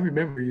 I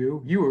remember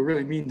you. You were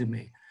really mean to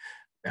me.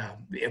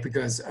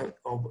 Because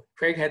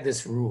Craig had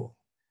this rule.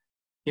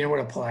 You know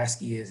what a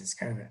Pulaski is? It's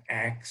kind of an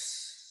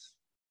axe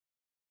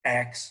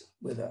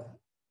with a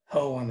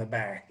hoe on the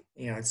back.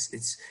 You know,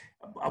 it's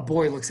a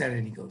boy looks at it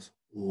and he goes,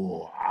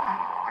 "Whoa,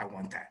 I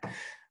want that."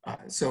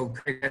 So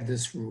Craig had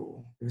this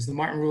rule. It was the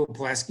Martin Rule of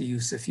Pulaski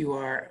use. If you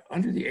are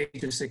under the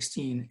age of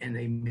 16 and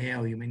a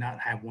male, you may not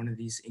have one of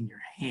these in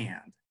your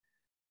hand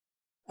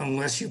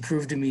unless you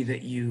prove to me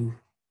that you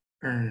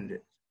earned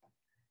it.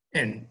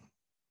 And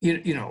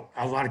you know,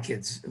 a lot of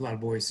kids, a lot of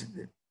boys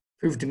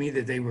proved to me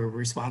that they were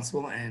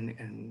responsible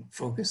and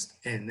focused,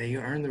 and they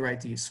earned the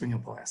right to swing a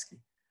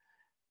Pulaski.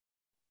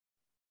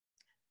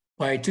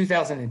 By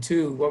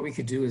 2002, what we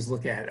could do is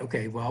look at,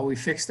 okay, well, we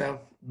fixed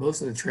up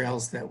most of the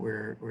trails that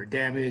were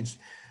damaged,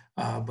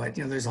 but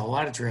you know, there's a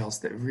lot of trails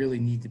that really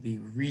need to be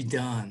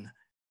redone.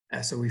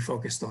 So we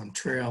focused on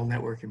trail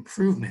network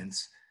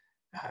improvements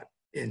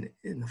in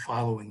the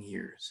following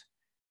years.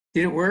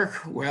 Did it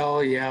work?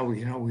 Well, yeah,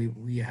 we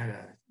had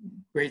a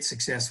great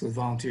success with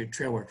volunteer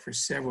trail work for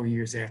several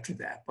years after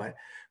that. But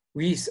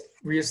We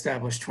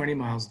reestablished 20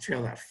 miles of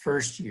trail that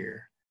first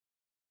year.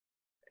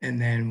 And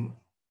then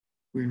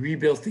we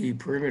rebuilt the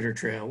perimeter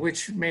trail,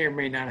 which may or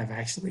may not have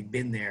actually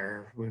been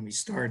there when we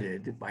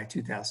started by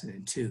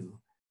 2002.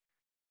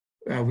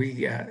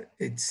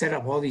 It set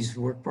up all these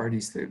work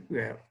parties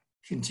that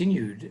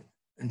continued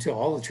until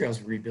all the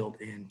trails were rebuilt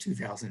in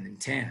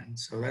 2010.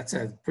 So that's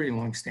a pretty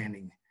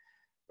long-standing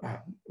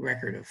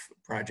record of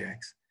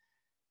projects.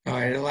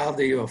 It allowed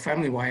the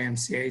Family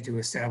YMCA to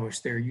establish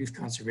their youth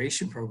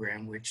conservation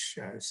program, which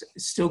is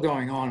still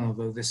going on,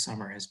 although this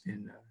summer has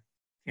been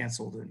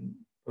canceled and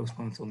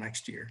postponed until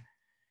next year.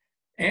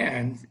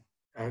 And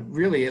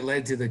really, it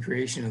led to the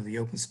creation of the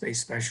open space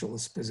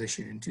specialist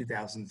position in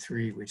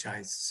 2003, which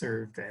I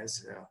served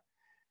as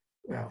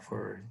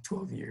for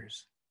 12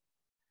 years.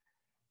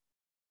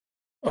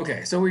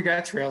 Okay, so we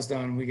got trails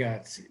done. We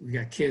got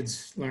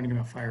kids learning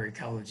about fire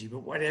ecology, but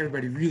what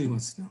everybody really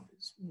wants to know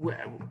is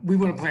we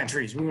want to plant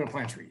trees. We want to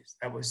plant trees.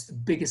 That was the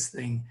biggest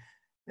thing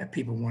that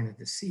people wanted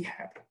to see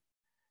happen.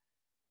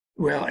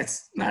 Well,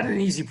 it's not an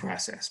easy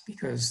process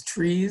because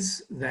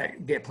trees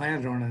that get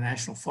planted on a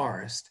national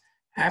forest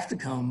have to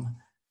come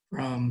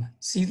from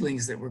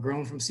seedlings that were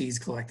grown from seeds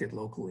collected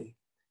locally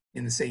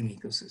in the same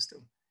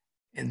ecosystem.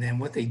 And then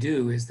what they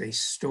do is they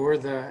store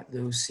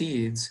those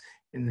seeds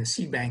in the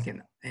seed bank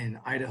in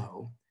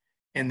Idaho.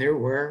 And there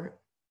were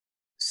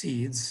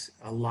seeds,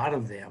 a lot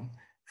of them,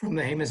 from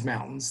the Jemez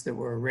Mountains that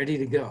were ready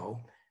to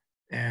go.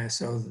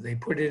 So they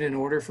put it in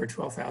order for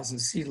 12,000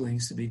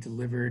 seedlings to be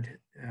delivered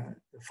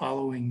the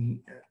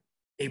following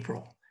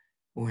April,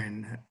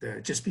 when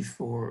just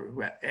before,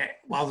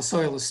 while the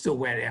soil is still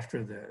wet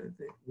after the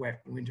wet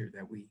winter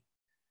that we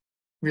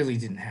really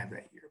didn't have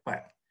that year.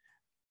 But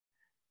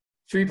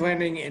tree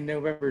planting in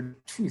November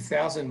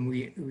 2000,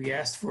 we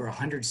asked for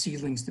 100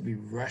 seedlings to be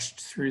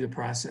rushed through the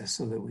process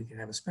so that we could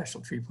have a special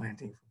tree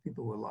planting for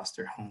people who had lost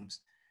their homes.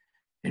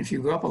 And if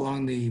you go up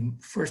along the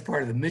first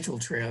part of the Mitchell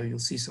Trail, you'll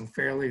see some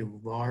fairly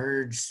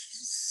large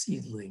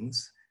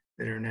seedlings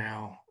that are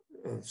now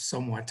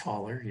somewhat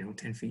taller,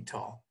 10 feet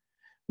tall.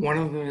 One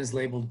of them is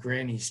labeled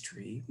Granny's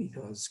tree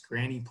because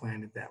Granny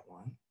planted that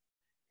one.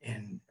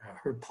 And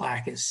her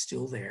plaque is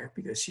still there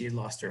because she had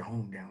lost her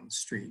home down the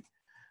street.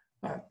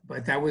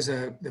 But that was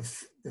the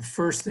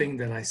first thing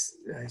that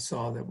I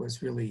saw that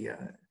was really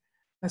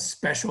a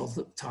special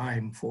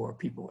time for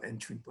people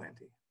and tree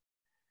planting.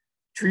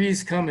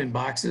 Trees come in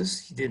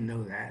boxes. You didn't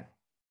know that.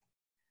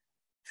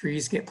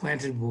 Trees get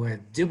planted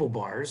with dibble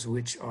bars,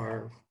 which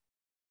are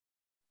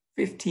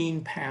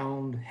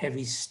 15-pound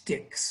heavy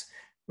sticks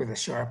with a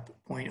sharp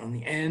point on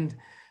the end.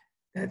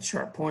 That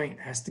sharp point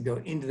has to go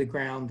into the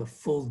ground the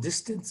full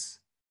distance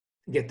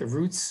to get the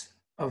roots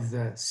of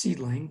the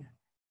seedling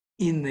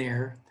in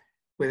there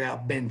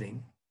without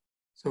bending.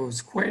 So it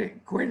was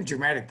quite a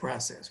dramatic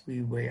process.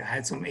 We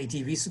had some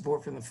ATV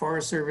support from the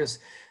Forest Service.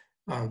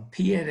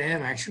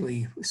 P&M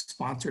actually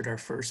sponsored our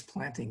first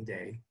planting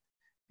day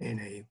in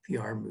a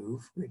PR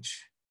move,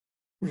 which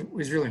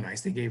was really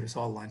nice. They gave us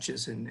all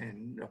lunches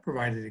and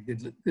provided a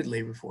good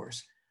labor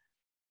force.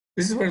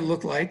 This is what it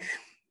looked like.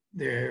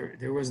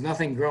 There was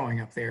nothing growing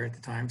up there at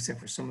the time except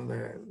for some of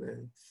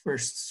the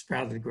first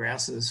sprouted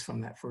grasses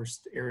from that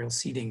first aerial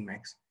seeding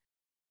mix.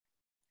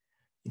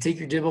 You take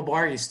your dibble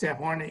bar, you step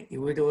on it, you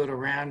wiggle it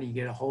around, you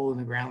get a hole in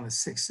the ground that's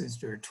 6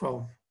 inches or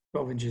 12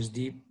 inches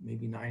deep,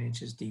 maybe 9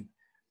 inches deep.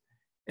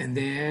 And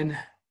then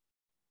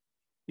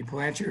you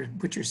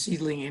put your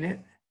seedling in it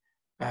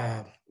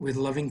with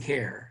loving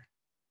care,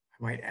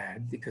 I might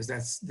add, because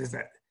that's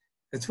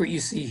what you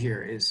see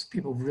here is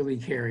people really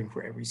caring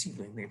for every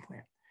seedling they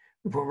plant.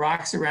 We put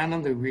rocks around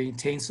them to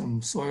retain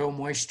some soil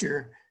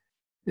moisture.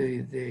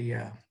 They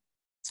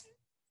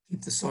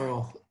keep the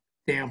soil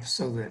damp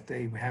so that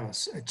they have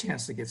a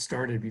chance to get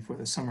started before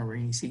the summer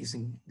rainy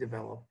season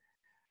develop.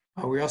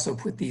 We also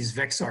put these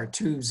Vexar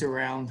tubes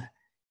around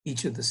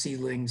each of the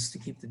seedlings to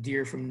keep the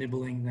deer from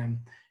nibbling them.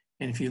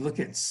 And if you look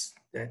at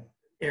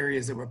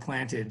areas that were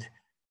planted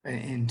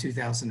in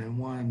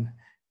 2001,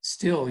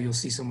 still you'll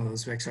see some of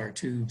those Vexar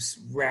tubes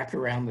wrapped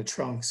around the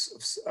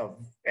trunks of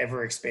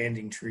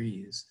ever-expanding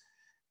trees.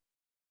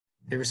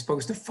 They were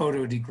supposed to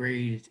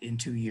photo-degrade in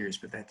 2 years,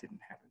 but that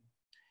didn't happen.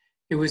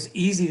 It was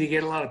easy to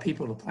get a lot of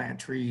people to plant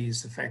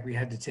trees. In fact, we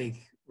had to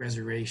take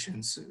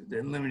reservations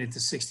and limit it to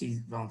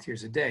 60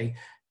 volunteers a day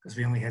because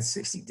we only had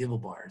 60 dibble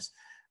bars.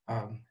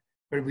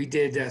 But we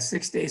did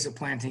 6 days of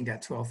planting,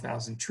 got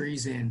 12,000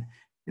 trees in.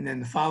 And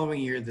then the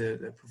following year,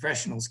 the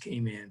professionals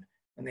came in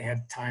and they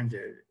had time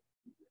to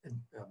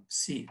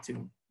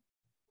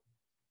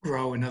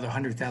grow another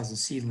 100,000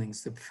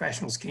 seedlings. The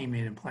professionals came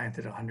in and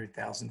planted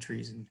 100,000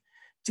 trees in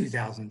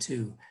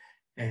 2002.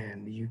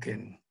 And you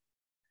can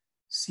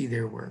see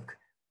their work.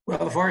 Well,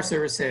 the Forest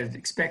Service said,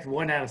 expect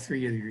 1 out of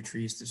 3 of your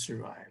trees to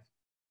survive,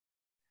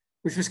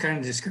 which was kind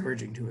of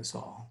discouraging to us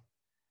all.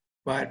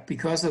 But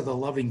because of the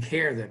loving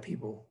care that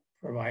people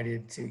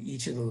provided to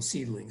each of those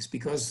seedlings,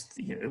 because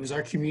it was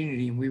our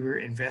community and we were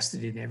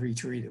invested in every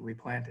tree that we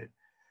planted,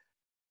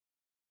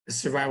 the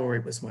survival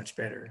rate was much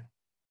better.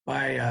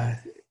 By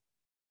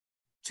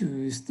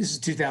this is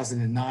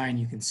 2009,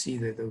 you can see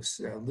that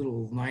those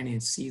little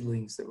 9-inch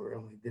seedlings that were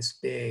only this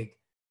big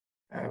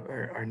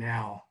are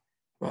now,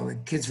 well, the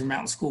kids from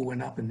mountain school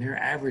went up and their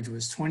average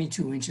was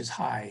 22 inches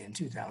high in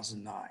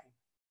 2009.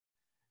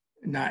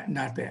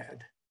 Not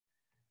bad.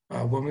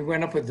 When we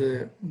went up with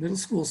the middle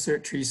school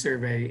tree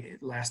survey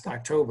last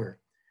October,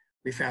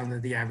 we found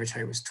that the average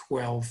height was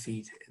 12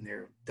 feet and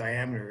their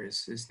diameter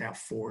is now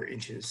 4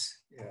 inches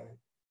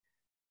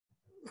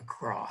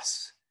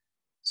across.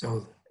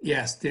 So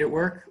yes, did it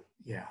work?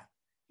 Yeah.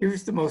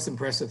 Here's the most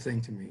impressive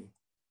thing to me.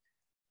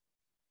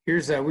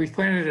 Here's, we've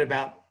planted at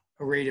about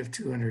a rate of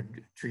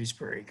 200 trees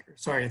per acre.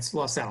 Sorry, it's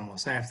Los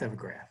Alamos, I have to have a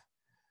graph.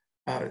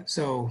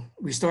 So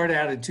we started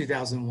out in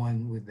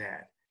 2001 with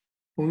that.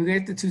 When we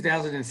get to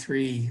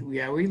 2003,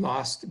 we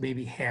lost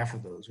maybe half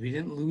of those. We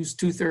didn't lose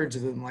 2/3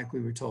 of them like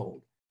we were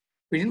told.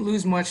 We didn't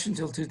lose much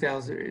until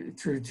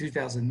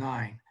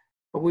 2009,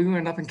 but we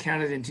went up and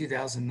counted in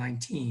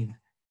 2019,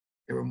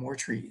 there were more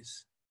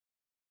trees.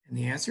 And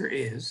the answer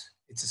is,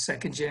 it's a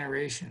second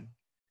generation.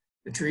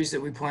 The trees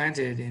that we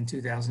planted in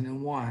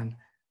 2001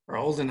 are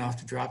old enough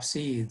to drop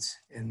seeds,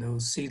 and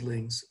those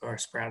seedlings are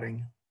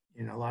sprouting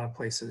in a lot of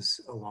places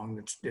along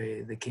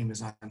the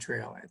Quemazon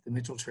Trail, at the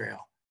Mitchell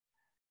Trail.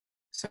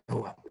 So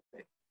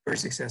very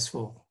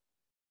successful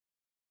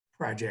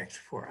project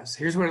for us.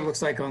 Here's what it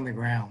looks like on the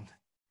ground.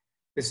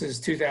 This is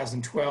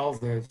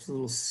 2012, the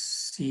little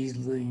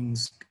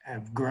seedlings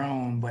have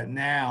grown, but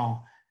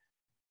now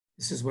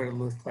this is what it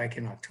looked like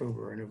in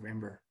October or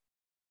November.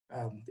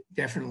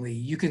 Definitely,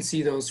 you can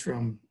see those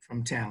from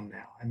town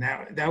now. And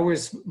that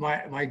was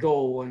my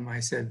goal when I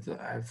said,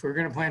 if we're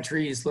gonna plant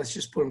trees, let's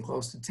just put them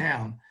close to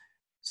town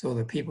so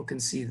that people can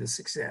see the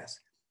success.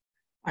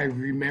 I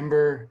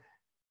remember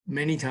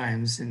many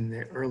times in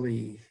the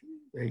early,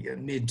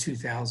 mid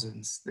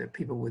 2000s that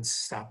people would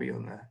stop me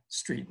on the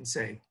street and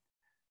say,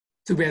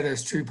 too bad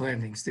those tree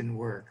plantings didn't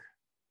work,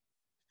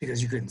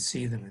 because you couldn't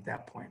see them at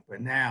that point. But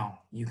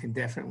now you can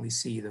definitely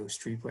see those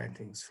tree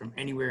plantings from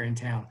anywhere in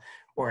town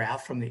or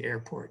out from the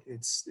airport.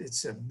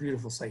 It's a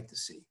beautiful sight to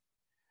see.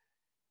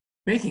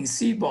 Making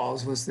seed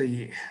balls was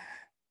the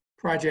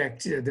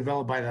project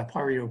developed by the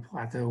Pajarito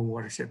Plateau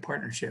Watershed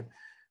Partnership,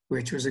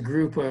 which was a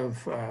group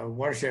of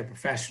watershed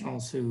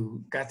professionals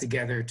who got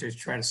together to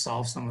try to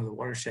solve some of the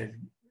watershed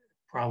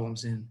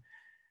problems in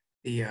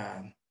the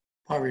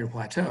Pajarito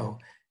Plateau.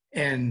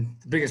 And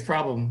the biggest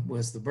problem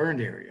was the burned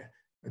area.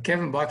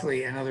 Kevin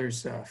Buckley and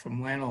others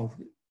from Lano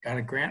got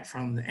a grant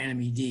from the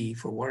NMED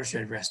for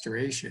watershed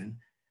restoration.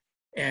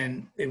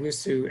 And it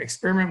was to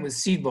experiment with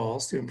seed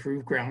balls to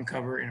improve ground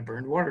cover in a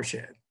burned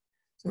watershed.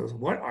 So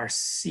what are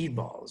seed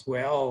balls?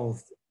 Well,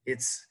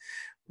 it's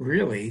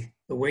really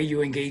the way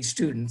you engage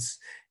students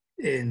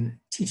in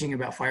teaching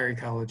about fire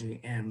ecology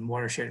and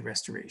watershed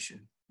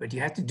restoration. But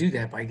you have to do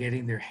that by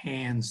getting their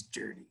hands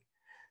dirty.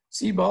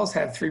 Seed balls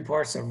have 3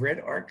 parts of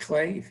red art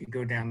clay. If you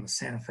go down to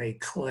Santa Fe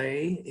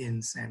Clay in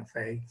Santa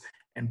Fe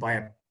and buy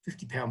a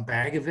 50-pound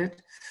bag of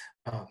it,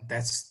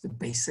 that's the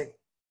basic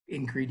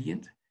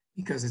ingredient,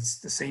 because it's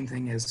the same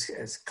thing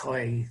as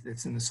clay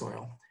that's in the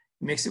soil.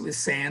 You mix it with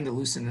sand to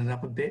loosen it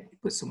up a bit. You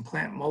put some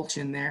plant mulch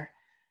in there.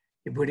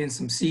 You put in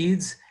some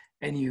seeds,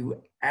 and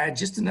you add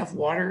just enough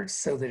water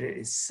so that it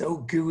is so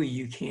gooey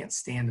you can't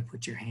stand to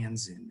put your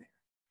hands in there.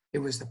 It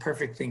was the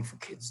perfect thing for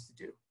kids to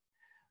do.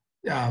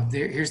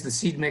 Here's the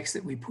seed mix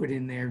that we put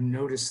in there.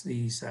 Notice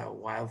these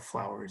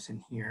wildflowers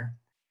in here.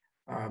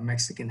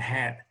 Mexican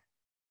hat,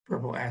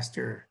 purple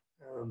aster,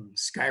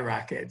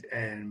 skyrocket,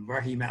 and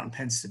Rocky Mountain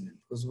penstemon.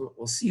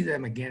 We'll see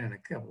them again in a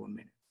couple of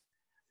minutes.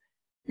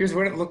 Here's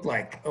what it looked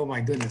like. Oh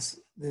my goodness,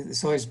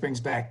 this always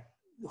brings back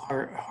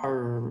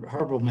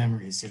horrible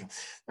memories.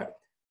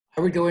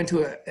 I would go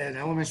into an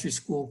elementary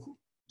school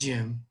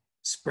gym,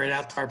 spread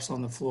out tarps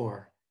on the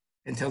floor,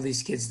 and tell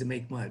these kids to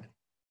make mud.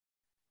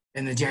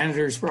 And the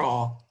janitors were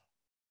all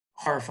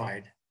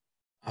horrified.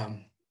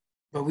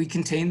 But we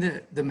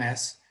contained the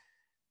mess.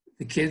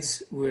 The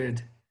kids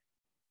would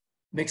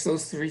mix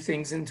those 4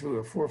 things into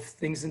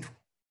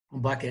a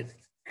bucket,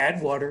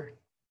 add water,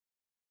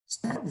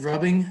 start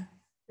rubbing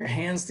your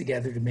hands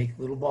together to make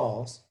little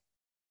balls.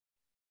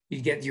 You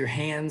get your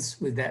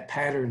hands with that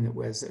pattern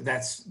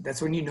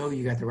that's when you know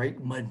you got the right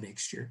mud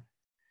mixture.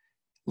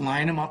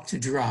 Line them up to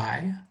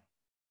dry,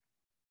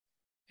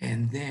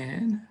 and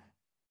then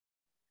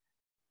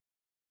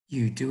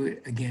you do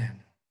it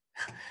again.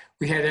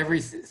 We had every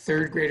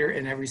 3rd grader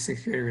and every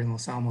 6th grader in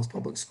Los Alamos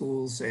public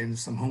schools and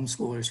some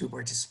homeschoolers who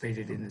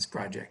participated in this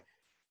project.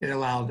 It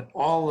allowed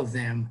all of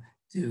them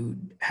to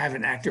have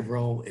an active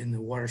role in the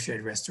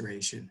watershed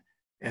restoration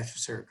after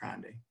Cerro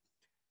Grande.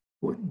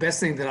 The best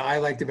thing that I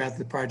liked about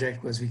the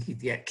project was we could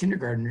get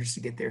kindergartners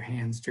to get their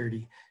hands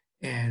dirty,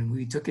 and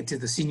we took it to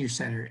the senior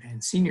center,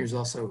 and seniors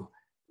also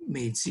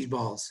made seed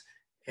balls,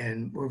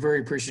 and we're very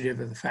appreciative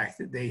of the fact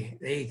that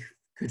they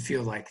could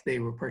feel like they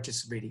were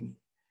participating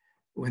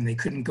when they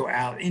couldn't go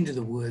out into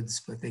the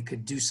woods, but they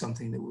could do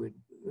something that would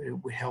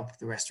help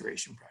the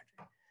restoration project.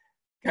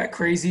 Got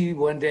crazy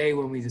one day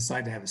when we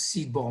decided to have a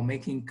seed ball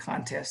making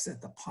contest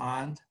at the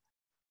pond,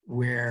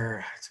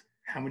 where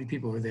how many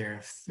people were there,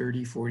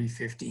 30, 40,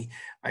 50.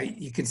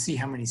 You can see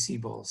how many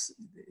seed balls.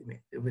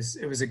 It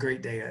was a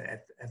great day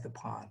at the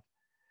pond.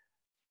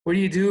 What do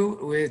you do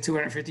with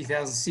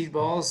 250,000 seed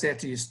balls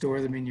after you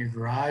store them in your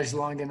garage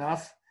long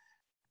enough?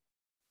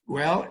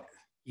 Well,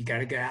 you got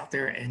to get out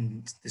there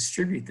and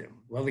distribute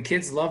them. Well, the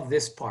kids love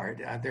this part.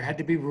 There had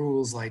to be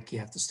rules like you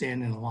have to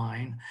stand in a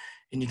line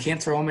and you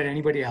can't throw them at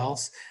anybody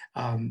else,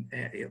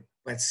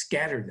 but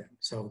scatter them.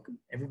 So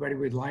everybody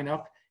would line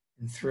up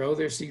and throw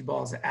their seed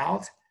balls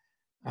out.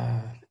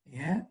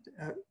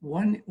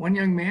 One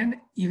young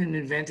man even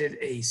invented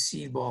a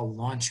seed ball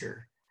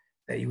launcher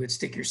that you would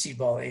stick your seed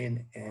ball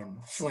in and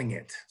fling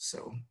it.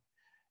 So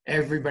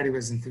everybody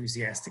was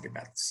enthusiastic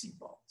about the seed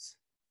balls.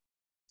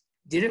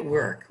 Did it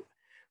work?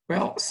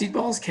 Well, seed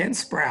balls can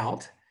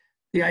sprout.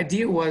 The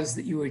idea was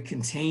that you would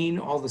contain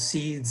all the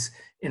seeds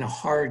in a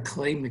hard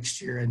clay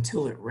mixture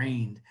until it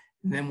rained.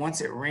 And then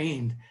once it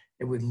rained,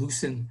 it would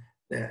loosen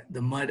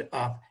the mud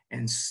up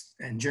and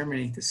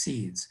germinate the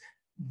seeds.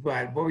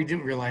 But what we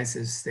didn't realize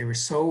is they were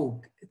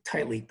so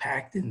tightly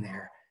packed in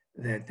there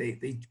that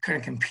they kind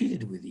of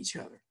competed with each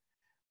other.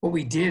 What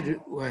we did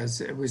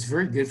was, it was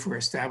very good for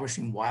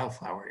establishing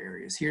wildflower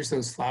areas. Here's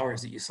those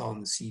flowers that you saw in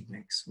the seed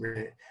mix,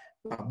 where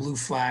blue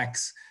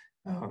flax,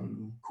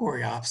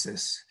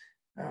 coreopsis,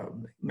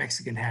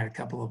 Mexican had a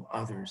couple of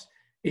others.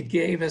 It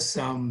gave us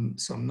some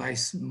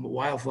nice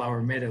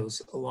wildflower meadows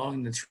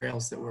along the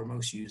trails that were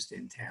most used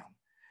in town.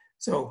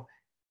 So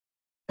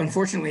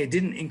unfortunately, it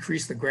didn't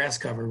increase the grass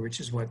cover,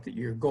 which is what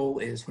your goal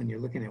is when you're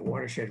looking at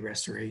watershed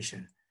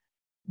restoration.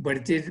 But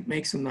it did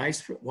make some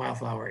nice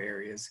wildflower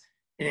areas.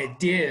 And it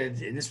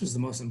did, and this was the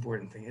most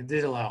important thing, it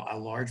did allow a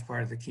large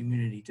part of the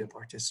community to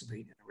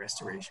participate in a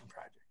restoration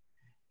project.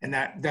 And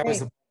that was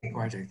the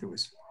project that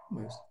was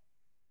most.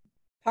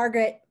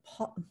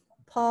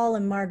 Paul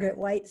and Margaret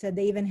White said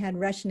they even had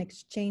Russian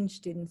exchange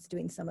students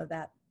doing some of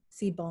that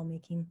seed ball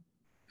making.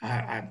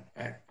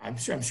 I'm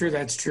sure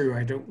that's true.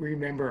 I don't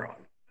remember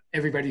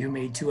everybody who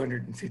made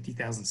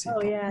 250,000 seed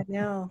balls. Oh yeah,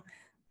 no.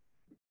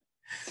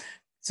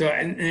 So,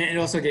 and it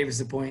also gave us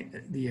the point,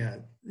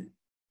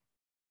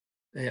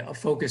 a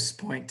focus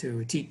point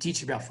to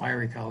teach about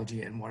fire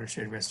ecology and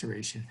watershed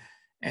restoration.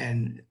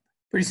 And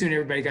pretty soon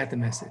everybody got the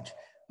message.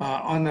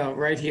 On the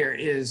right here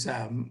is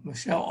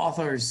Michelle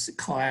Author's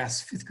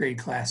class, 5th grade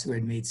class, who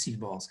had made seed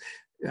balls,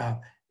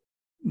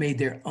 made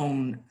their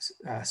own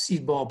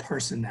seed ball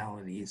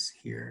personalities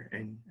here,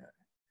 and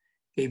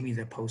gave me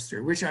the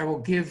poster, which I will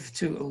give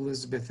to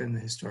Elizabeth and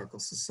the Historical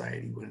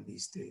Society one of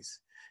these days,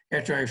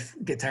 after I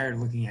get tired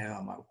of looking at it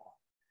on my wall.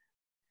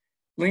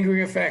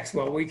 Lingering effects.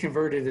 Well, we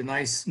converted a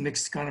nice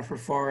mixed conifer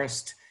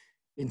forest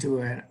into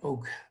an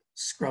oak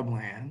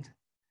scrubland.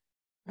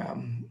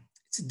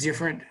 It's a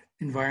different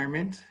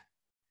environment,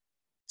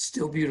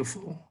 still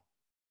beautiful.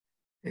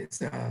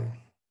 It's a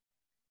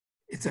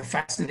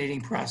fascinating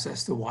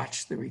process to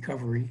watch the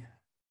recovery,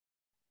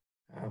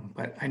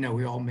 but I know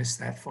we all miss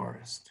that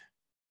forest.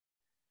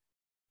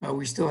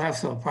 We still have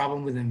some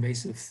problem with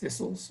invasive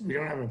thistles. We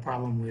don't have a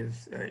problem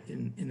with,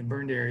 in the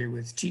burned area,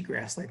 with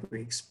cheatgrass like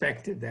we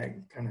expected.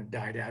 That kind of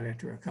died out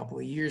after a couple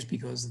of years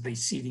because the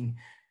seeding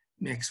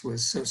mix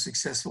was so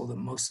successful that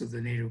most of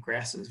the native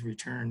grasses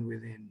returned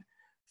within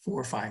 4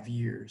 or 5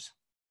 years.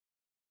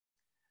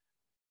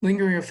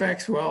 Lingering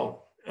effects,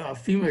 well,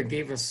 FEMA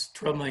gave us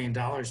 $12 million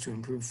to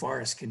improve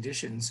forest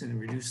conditions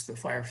and reduce the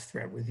fire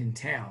threat within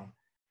town.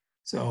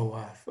 So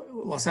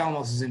Los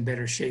Alamos is in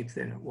better shape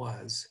than it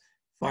was.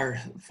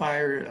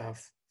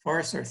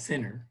 Forests are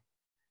thinner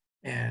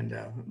and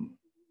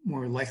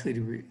more likely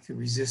to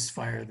resist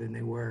fire than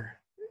they were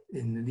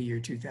in the year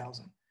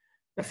 2000.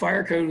 The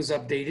fire code was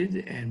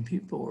updated and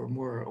people were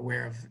more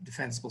aware of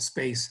defensible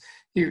space.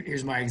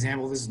 Here's my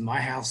example. This is my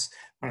house.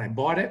 When I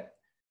bought it,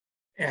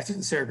 after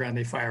the Cerro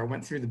Grande Fire, I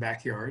went through the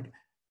backyard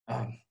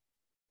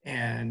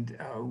and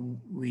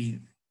we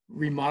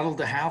remodeled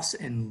the house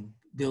and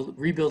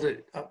rebuilt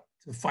it up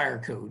to the fire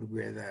code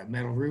with a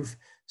metal roof,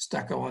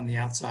 stucco on the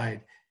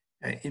outside,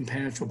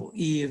 impenetrable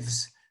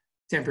eaves,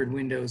 tempered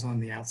windows on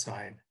the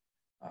outside.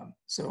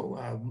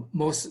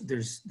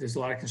 There's a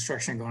lot of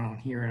construction going on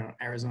here on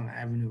Arizona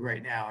Avenue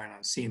right now, and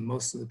I'm seeing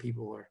most of the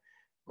people are,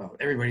 well,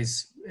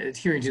 everybody's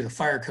adhering to the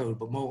fire code,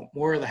 but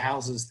more of the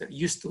houses that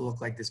used to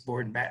look like this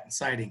board and batten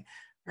siding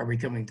are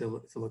becoming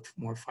to look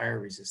more fire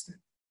resistant.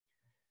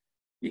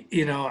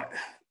 You know,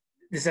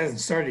 this hasn't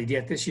started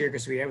yet this year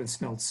because we haven't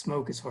smelled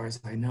smoke as far as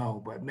I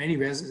know, but many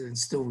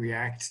residents still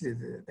react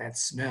to that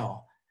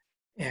smell.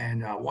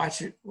 And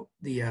watch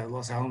the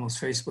Los Alamos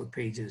Facebook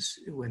pages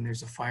when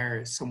there's a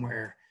fire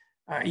somewhere,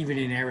 even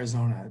in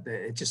Arizona,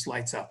 it just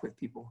lights up with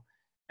people.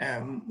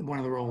 One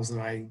of the roles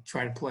that I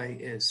try to play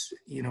is,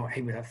 you know,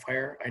 hey, we have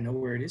fire. I know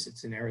where it is.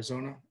 It's in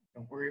Arizona.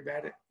 Don't worry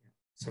about it.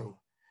 So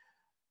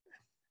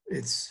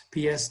it's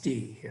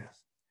PSD,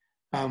 yes.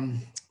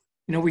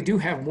 You know, we do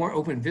have more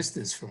open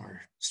vistas from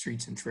our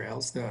streets and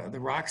trails. The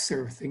rocks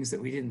are things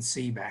that we didn't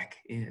see back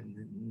in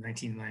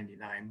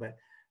 1999, but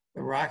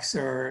the rocks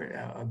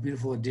are a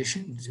beautiful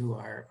addition to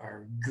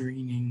our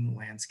greening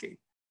landscape.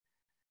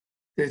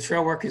 The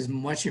trail work is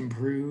much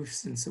improved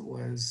since it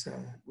was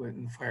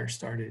when the fire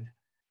started.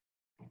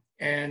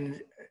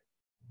 And,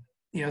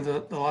 you know,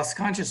 the Los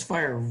Conchas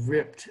fire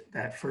ripped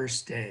that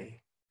first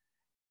day,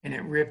 and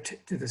it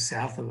ripped to the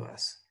south of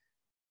us.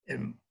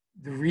 And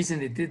the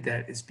reason it did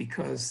that is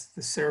because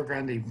the Cerro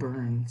Grande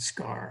burn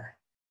scar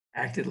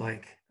acted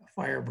like a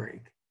fire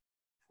break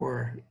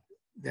for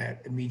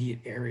that immediate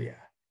area.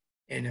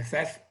 And if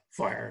that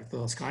fire, the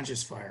Los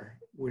Conchas fire,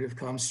 would have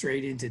come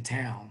straight into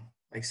town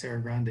like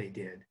Cerro Grande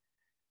did,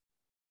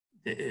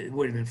 it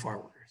would have been far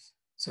worse.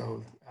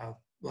 So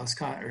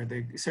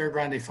the Cerro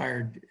Grande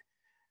fire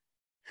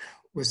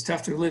was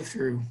tough to live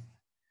through,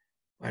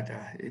 but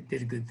it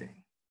did a good thing.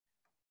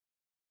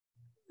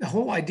 The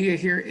whole idea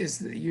here is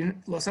that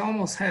Los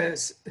Alamos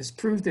has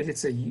proved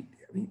that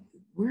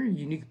we're a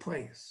unique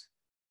place.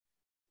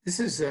 This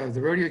is the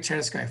Rodeo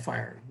Chetasky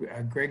fire.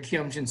 Greg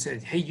Kiumjian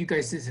said, hey, you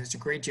guys did such a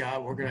great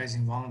job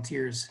organizing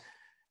volunteers.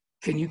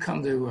 Can you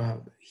come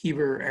to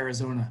Heber,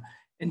 Arizona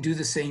and do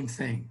the same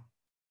thing?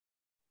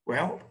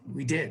 Well,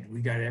 we did.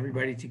 We got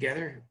everybody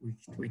together.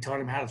 We taught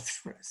them how to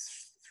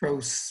throw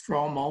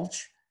straw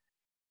mulch.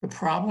 The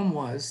problem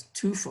was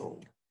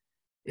twofold,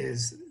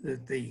 is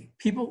that the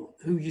people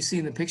who you see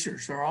in the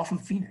pictures are all from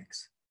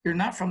Phoenix. They're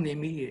not from the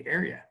immediate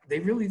area. They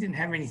really didn't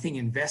have anything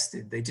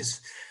invested. They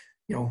just,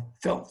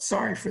 felt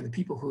sorry for the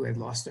people who had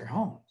lost their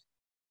homes.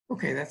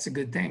 Okay, that's a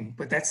good thing,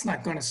 but that's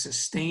not going to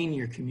sustain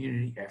your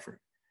community effort.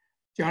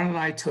 John and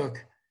I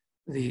took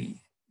the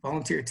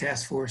volunteer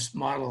task force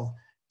model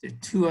to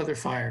 2 other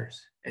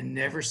fires and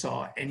never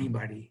saw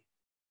anybody.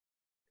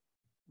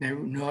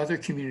 No other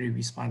community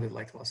responded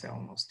like Los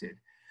Alamos did.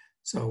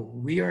 So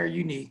we are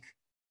unique.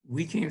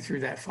 We came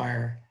through that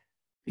fire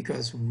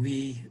because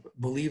we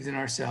believed in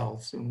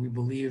ourselves, and we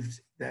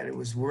believed that it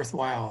was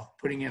worthwhile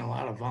putting in a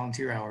lot of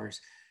volunteer hours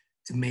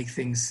to make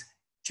things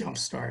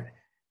jumpstart.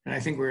 And I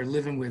think we're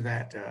living with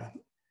that,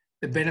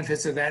 the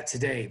benefits of that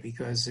today,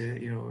 because,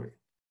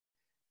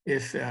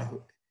 if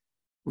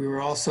we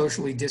were all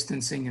socially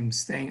distancing and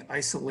staying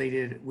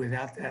isolated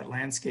without that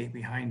landscape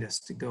behind us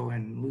to go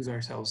and lose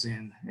ourselves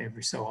in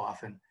every so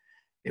often,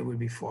 it would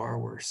be far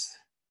worse.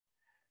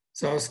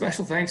 So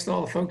special thanks to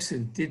all the folks who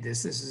did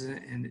this. This is,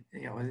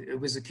 it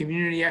was a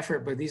community effort,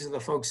 but these are the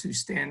folks who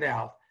stand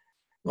out.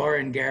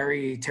 Laura and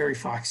Gary, Terry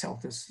Fox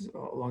helped us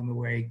along the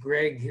way.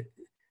 Greg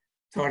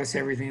taught us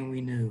everything we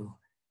knew.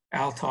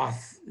 Al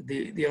Toth,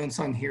 the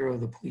unsung hero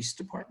of the police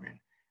department.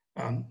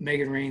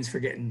 Megan Rains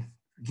for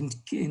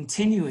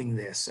continuing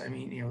this. I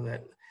mean,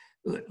 that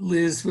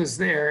Liz was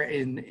there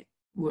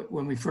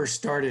when we first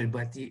started,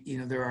 but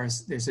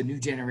there's a new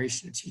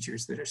generation of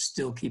teachers that are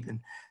still keeping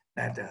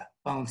that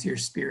volunteer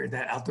spirit,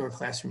 that outdoor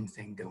classroom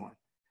thing going.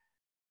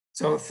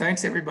 So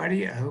thanks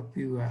everybody. I hope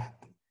you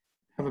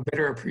have a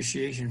better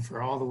appreciation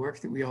for all the work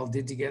that we all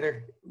did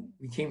together.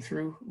 We came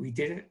through, we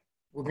did it.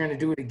 We're going to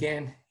do it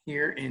again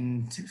here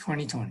in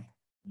 2020.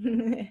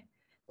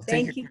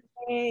 Thank you,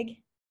 Craig.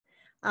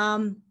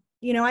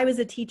 I was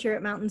a teacher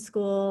at Mountain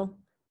School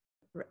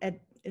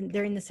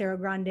during the Cerro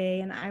Grande,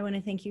 and I want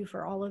to thank you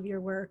for all of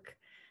your work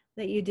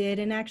that you did,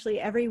 and actually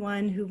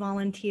everyone who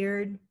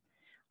volunteered.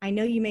 I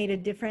know you made a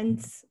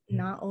difference,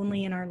 not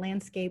only in our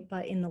landscape,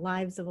 but in the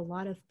lives of a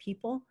lot of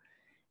people.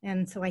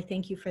 And so I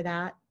thank you for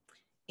that.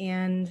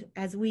 And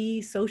as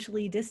we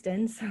socially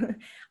distance,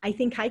 I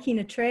think hiking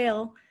a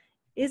trail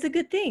is a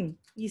good thing.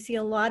 You see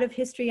a lot of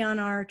history on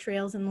our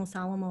trails in Los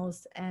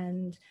Alamos,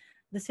 and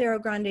the Cerro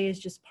Grande is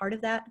just part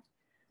of that.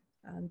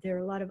 There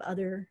are a lot of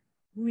other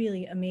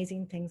really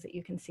amazing things that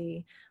you can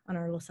see on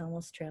our Los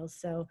Alamos trails.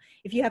 So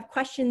if you have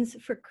questions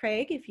for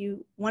Craig, if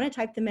you want to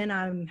type them in,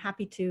 I'm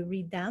happy to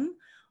read them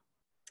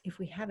if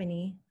we have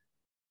any.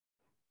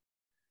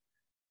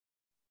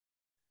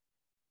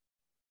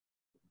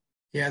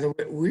 Yeah, the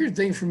weird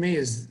thing for me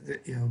is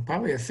that,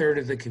 probably a third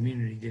of the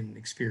community didn't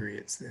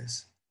experience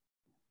this.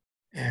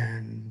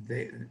 And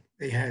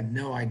they had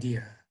no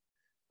idea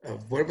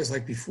of what it was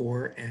like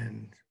before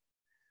and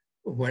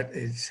what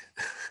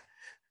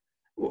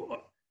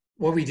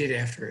we did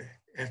after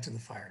the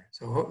fire.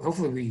 So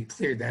hopefully we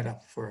cleared that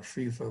up for a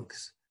few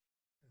folks.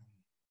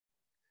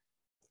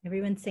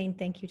 Everyone's saying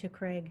thank you to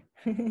Craig.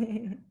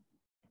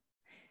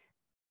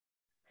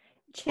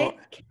 Chip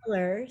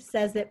Keller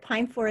says that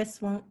pine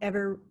forests won't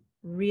ever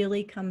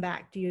really come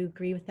back. Do you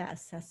agree with that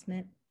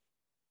assessment?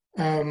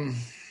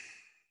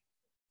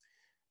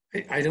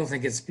 I don't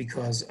think it's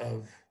because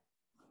of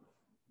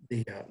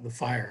the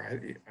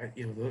fire.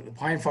 The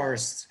pine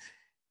forests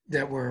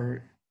that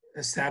were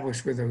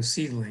established with those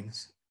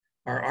seedlings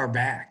are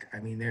back. I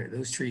mean,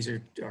 those trees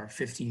are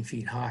 15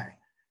 feet high.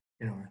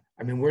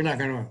 We're not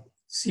going to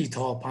see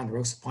tall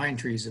ponderosa pine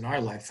trees in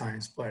our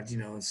lifetimes, but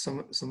some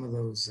of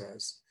those,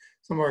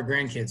 some of our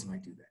grandkids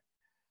might do that.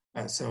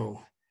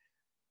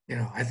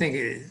 I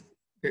think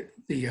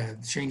the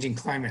changing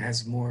climate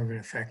has more of an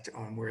effect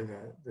on where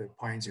the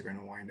pines are going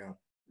to wind up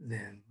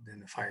than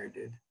the fire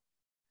did.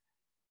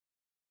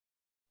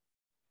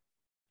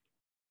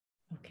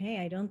 Okay,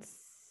 I don't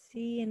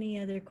see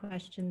any other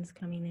questions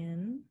coming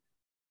in.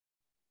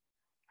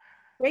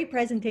 Great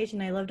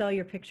presentation. I loved all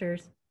your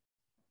pictures.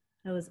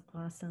 That was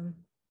awesome.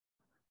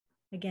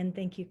 Again,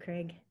 thank you,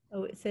 Craig.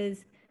 Oh, it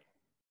says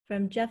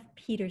from Jeff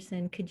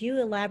Peterson, could you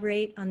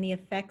elaborate on the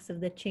effects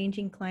of the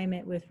changing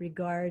climate with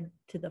regard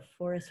to the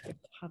forest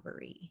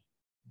recovery?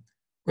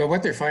 Well,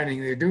 what they're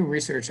finding, they're doing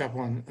research up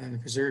on the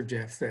preserve,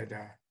 Jeff,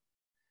 that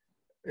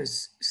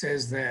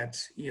says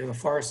that the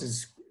forest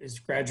is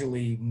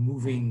gradually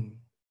moving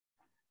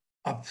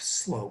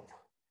upslope.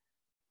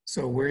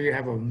 So where you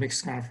have a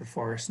mixed conifer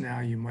forest now,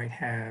 you might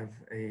have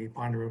a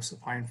ponderosa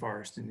pine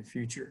forest in the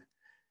future.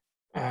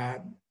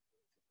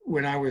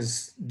 When I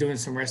was doing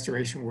some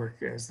restoration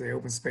work as the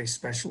open space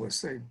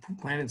specialist, I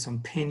planted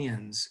some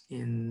pinions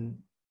in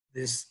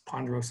this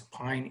ponderosa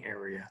pine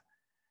area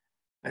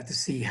to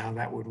see how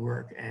that would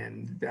work.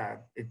 And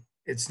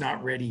it's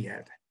not ready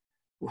yet,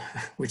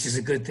 which is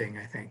a good thing,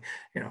 I think.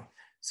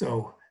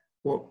 So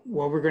what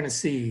we're going to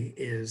see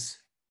is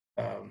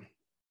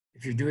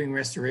if you're doing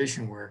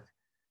restoration work,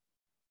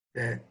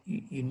 that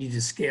you need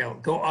to scale,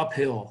 go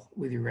uphill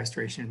with your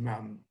restoration.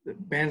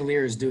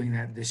 Bandelier is doing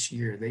that this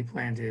year. They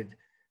planted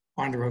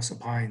ponderosa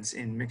pines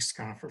in mixed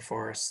conifer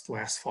forests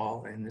last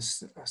fall and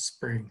this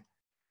spring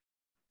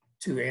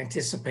to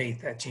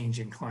anticipate that change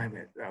in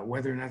climate.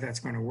 Whether or not that's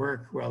going to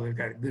work, well, they've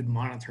got good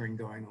monitoring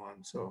going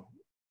on, so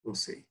we'll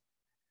see.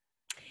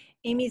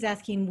 Amy's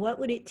asking, what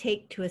would it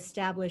take to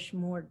establish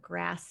more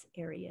grass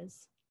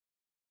areas?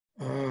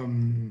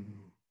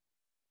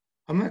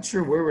 I'm not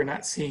sure where we're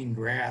not seeing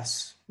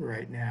grass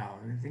right now.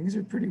 I mean, things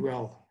are pretty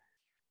well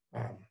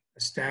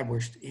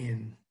established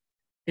in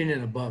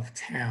and above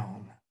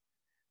town.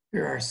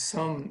 There are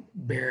some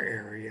bare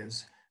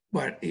areas,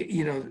 but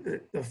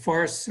the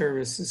Forest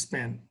Service has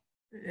spent,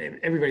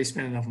 everybody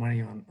spent enough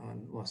money on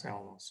Los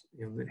Alamos.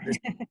 This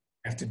we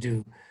have to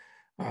do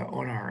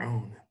on our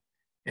own.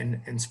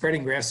 And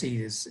spreading grass seed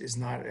is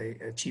not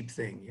a cheap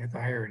thing. You have to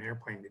hire an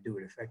airplane to do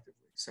it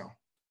effectively. So,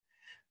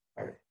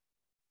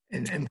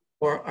 and people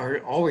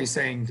are always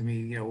saying to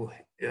me,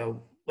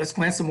 let's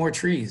plant some more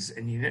trees.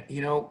 And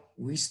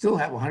we still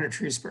have 100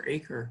 trees per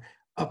acre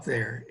up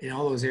there in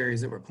all those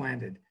areas that were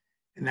planted.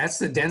 And that's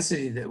the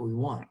density that we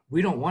want.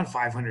 We don't want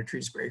 500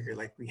 trees per acre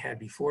like we had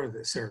before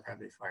the Cerro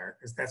Grande Fire,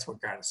 because that's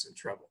what got us in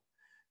trouble.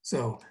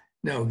 So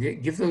no,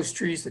 give those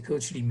trees to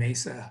Cochiti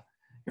Mesa,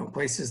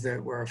 places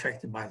that were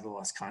affected by the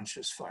Las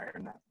Conchas fire,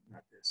 not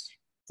this.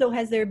 So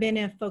has there been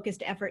a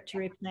focused effort to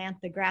replant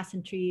the grass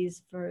and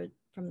trees from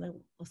the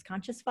Las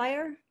Conchas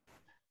fire?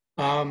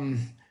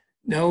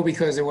 No,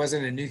 because there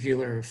wasn't a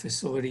nuclear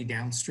facility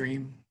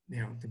downstream,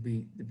 to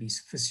be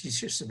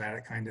facetious about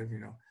it, kind of,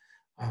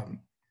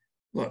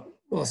 Look,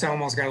 Los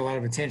Alamos got a lot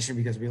of attention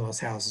because we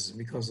lost houses and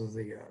because of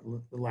the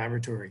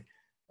laboratory.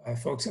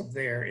 Folks up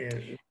there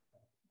in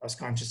Las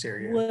Conchas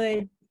area.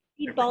 Would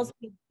seed balls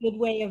be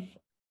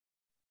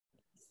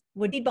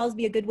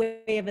a good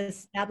way of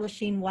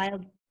establishing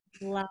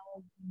wildflowers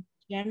in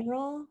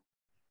general,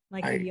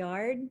 like a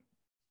yard?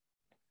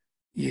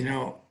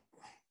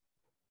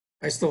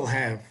 I still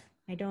have.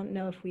 I don't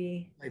know if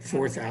we like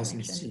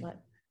 4,000 seed.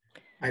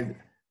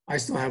 I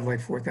still have like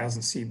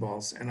 4,000 seed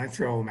balls, and I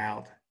throw them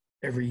out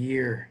every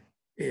year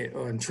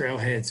on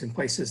trailheads and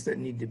places that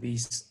need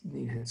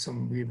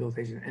some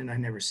rehabilitation, and I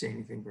never see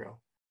anything grow.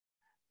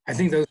 I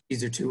think those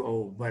seeds are too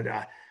old, but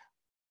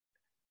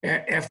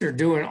after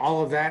doing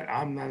all of that,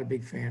 I'm not a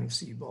big fan of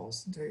seed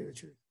balls, to tell you the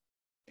truth.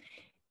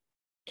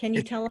 Can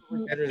you tell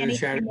them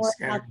anything more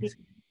about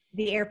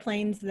the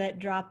airplanes that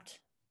dropped?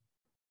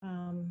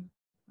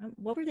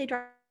 What were they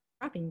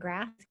dropping?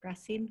 Grass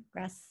seed?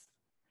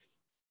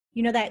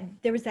 That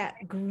there was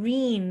that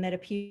green that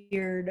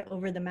appeared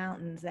over the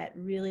mountains, that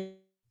really,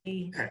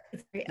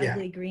 it's very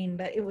ugly green,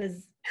 but it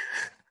was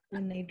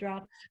when they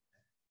dropped.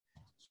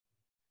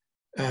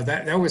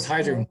 That was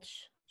hydro.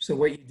 So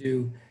what you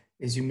do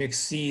is you mix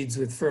seeds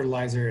with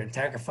fertilizer and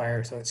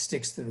tackifier so it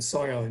sticks to the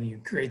soil, and you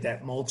create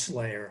that mulch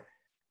layer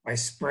by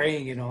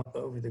spraying it all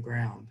over the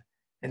ground.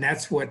 And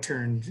that's what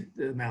turned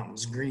the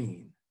mountains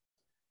green.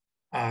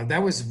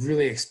 That was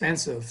really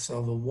expensive.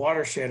 So the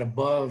watershed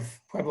above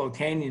Pueblo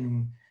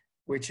Canyon,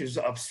 which is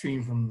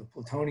upstream from the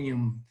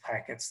plutonium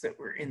packets that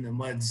were in the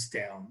muds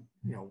down,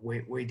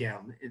 way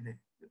down in the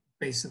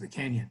base of the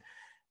canyon,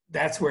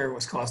 that's where it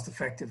was cost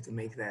effective to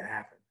make that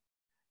happen.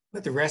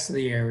 But the rest of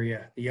the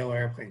area, the yellow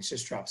airplanes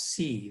just dropped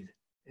seed,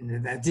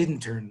 and that didn't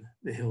turn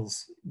the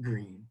hills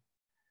green.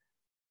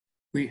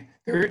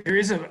 There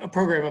is a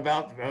program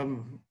about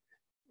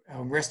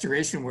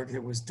restoration work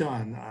that was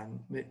done.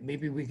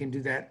 Maybe we can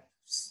do that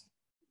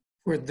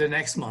for the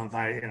next month.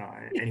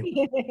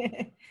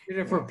 Anyway, did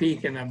it for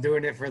Peak, and I'm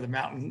doing it for the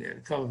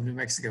Mountain Club of New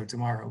Mexico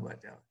tomorrow. But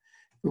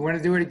if we want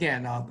to do it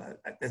again,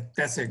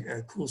 that's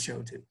a cool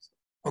show too.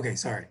 Okay,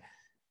 sorry.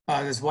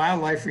 This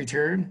wildlife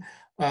return.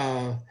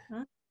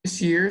 This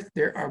year,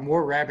 there are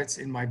more rabbits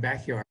in my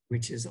backyard,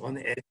 which is on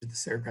the edge of the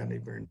Cerro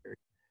Grande burn area,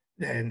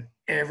 than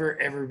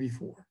ever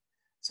before.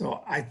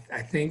 So I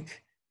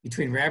think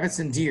between rabbits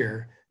and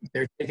deer,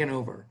 they're taking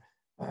over.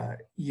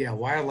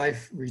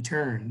 Wildlife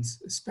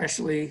returns,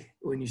 especially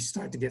when you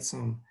start to get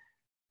some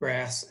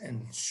grass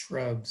and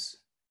shrubs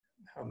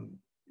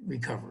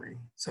recovering.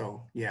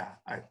 So yeah,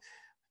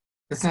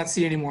 Let's not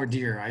see any more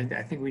deer.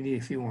 I think we need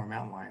a few more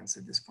mountain lions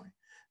at this point.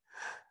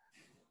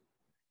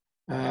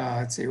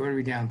 Let's see, what are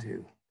we down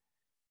to?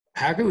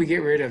 How can we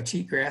get rid of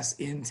cheatgrass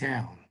in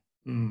town?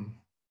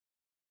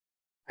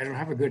 I don't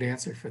have a good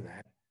answer for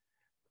that.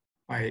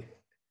 I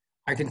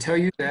can tell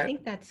you that. I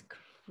think that's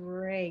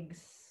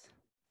Craig's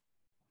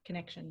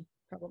connection,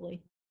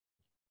 probably.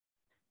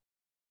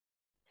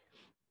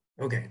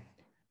 Okay.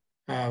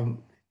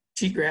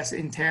 Cheatgrass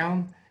in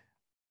town.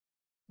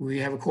 We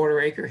have a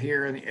 1/4 acre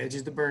here on the edge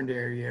of the burned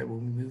area.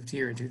 When we moved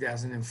here in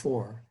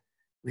 2004,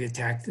 we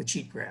attacked the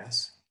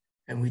cheatgrass,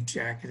 and we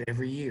check it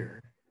every year.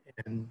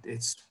 And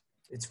it's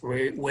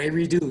way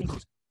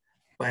reduced,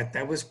 but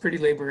that was pretty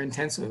labor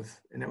intensive,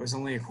 and that was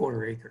only a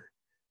 1/4 acre.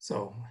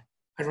 So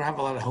I don't have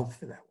a lot of hope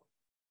for that one.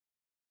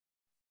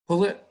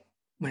 Pull it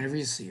whenever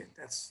you see it.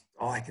 That's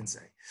all I can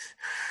say.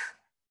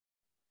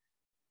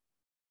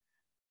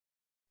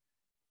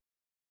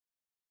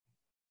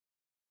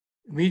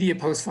 Immediate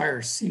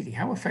post-fire seeding.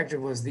 How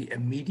effective was the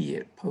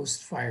immediate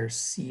post-fire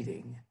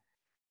seeding?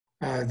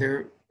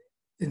 There,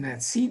 in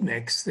that seed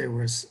mix, there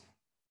was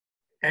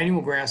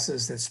annual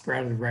grasses that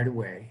sprouted right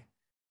away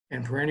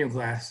and perennial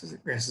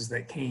grasses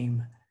that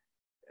came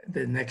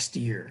the next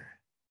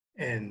year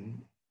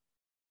and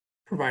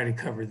provided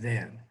cover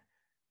then.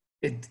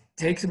 It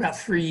takes about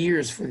 3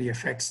 years for the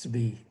effects to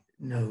be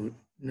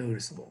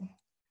noticeable.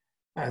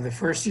 The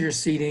first year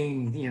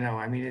seeding,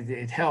 I mean,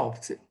 it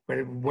helped,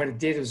 but what it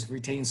did was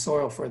retain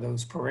soil for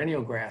those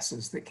perennial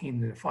grasses that came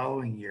the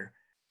following year.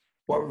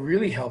 What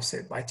really helps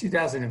it, by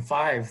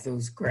 2005,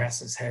 those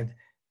grasses had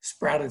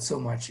sprouted so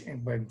much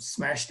and been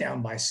smashed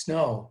down by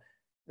snow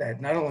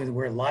that not only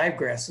were live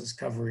grasses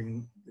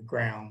covering the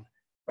ground,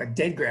 but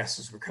dead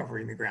grasses were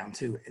covering the ground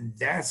too. And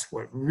that's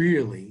what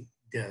really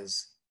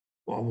does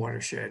a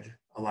watershed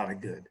a lot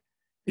of good,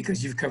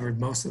 because you've covered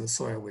most of the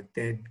soil with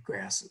dead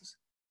grasses.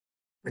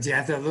 But you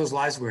have to have those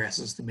live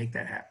grasses to make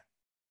that happen.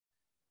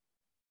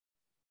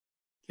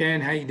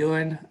 Ken, how you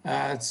doing?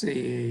 Let's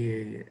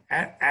see,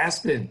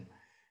 aspen.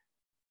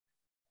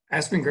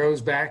 Aspen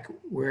grows back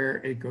where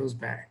it goes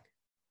back,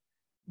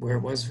 where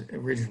it was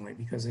originally,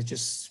 because it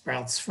just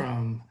sprouts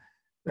from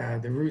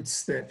the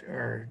roots that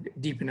are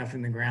deep enough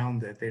in the ground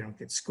that they don't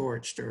get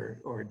scorched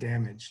or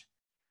damaged.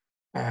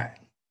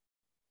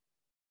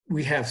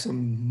 We have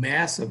some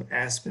massive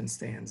aspen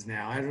stands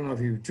now. I don't know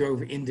if you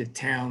drove into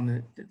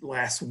town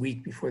last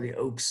week before the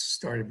oaks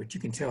started, but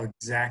you can tell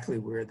exactly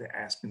where the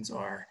aspens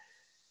are.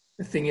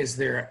 The thing is,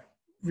 they're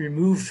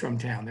removed from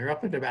town. They're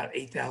up at about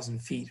 8,000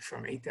 feet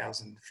from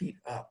 8,000 feet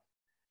up.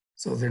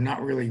 So they're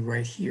not really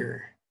right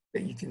here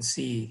that you can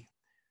see.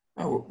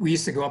 We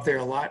used to go up there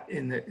a lot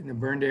in the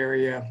burned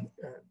area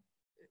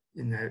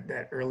in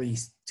that early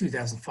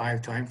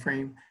 2005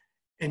 timeframe.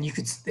 And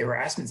there were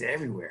aspens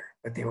everywhere,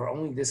 but they were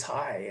only this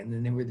high, and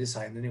then they were this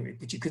high, and then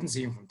but you couldn't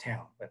see them from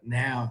town. But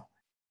now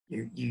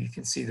you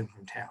can see them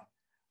from town.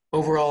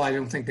 Overall, I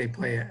don't think they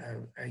play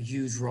a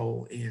huge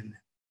role in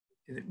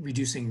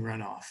reducing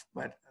runoff,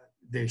 but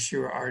they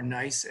sure are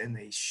nice, and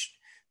they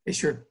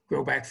sure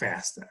grow back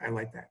fast. I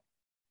like that.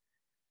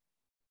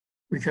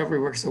 Recovery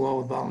works so well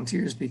with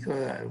volunteers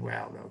because,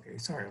 well, okay,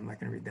 sorry, I'm not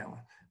going to read that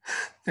one.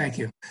 Thank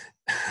you.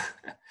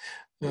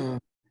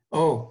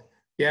 Oh,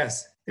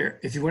 yes.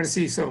 If you want to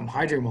see some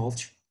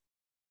hydromulch,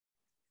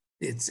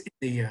 is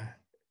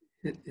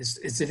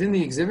it in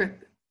the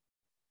exhibit?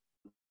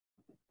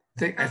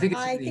 I think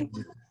it's in the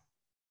exhibit.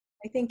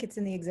 I think it's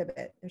in the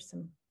exhibit. There's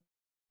some.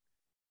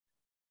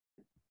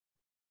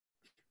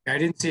 I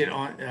didn't see it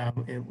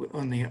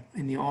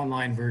in the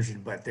online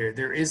version, but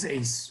there is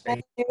a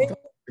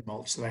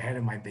mulch that I had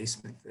in my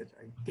basement that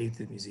I gave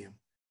to the museum.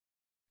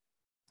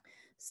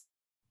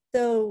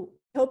 So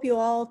I hope you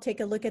all take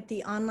a look at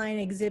the online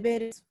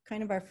exhibit. It's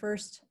kind of our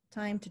first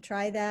time to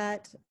try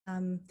that.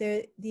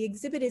 The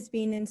exhibit is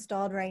being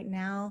installed right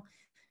now,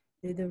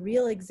 the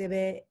real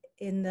exhibit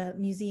in the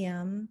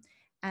museum.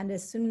 And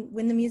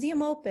when the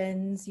museum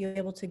opens, you'll be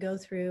able to go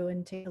through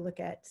and take a look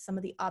at some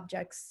of the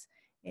objects.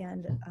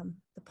 And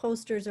the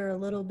posters are a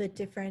little bit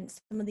different.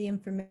 Some of the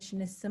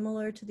information is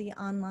similar to the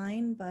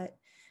online, but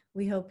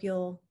we hope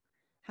you'll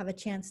have a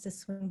chance to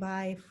swing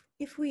by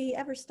if we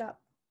ever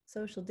stop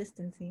social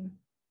distancing.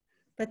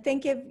 But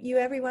thank you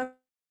everyone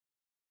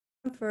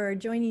for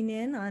joining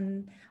in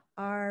on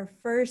our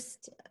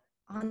first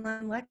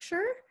online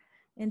lecture.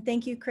 And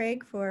thank you,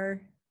 Craig,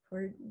 for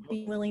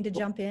being willing to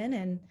jump in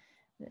and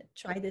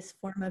try this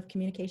form of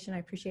communication. I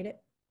appreciate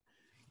it.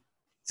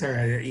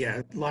 Sorry,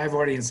 yeah, live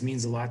audience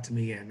means a lot to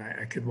me, and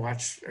I could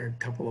watch a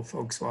couple of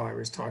folks while I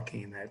was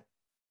talking.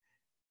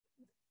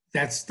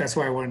 That's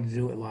why I wanted to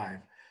do it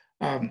live.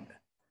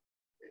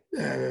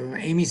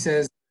 Amy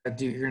says that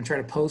you're going to try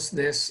to post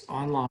this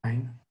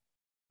online.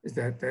 Is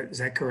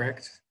that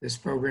correct? This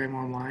program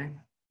online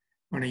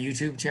on a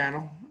YouTube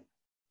channel?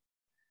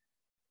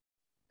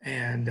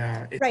 And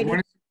right,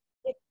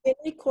 it's been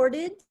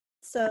recorded,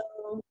 so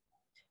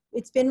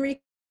it's been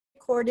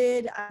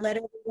recorded. I let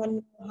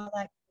everyone know how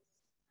that.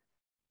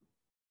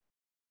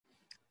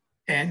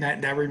 And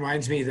that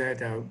reminds me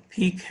that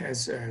Peak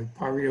has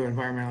Palm Beach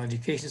Environmental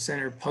Education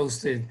Center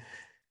posted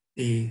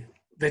the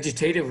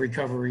vegetative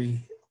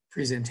recovery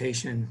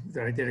presentation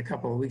that I did a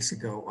couple of weeks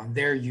ago on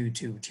their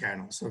YouTube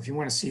channel. So if you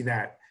want to see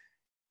that,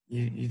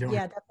 you don't.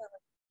 Yeah,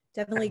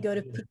 definitely go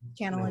to Pete's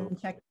channel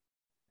and check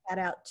that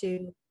out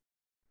too.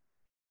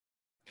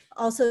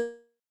 Also,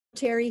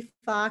 Terry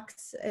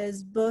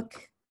Fox's book,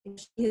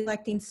 she's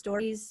collecting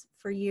stories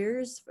for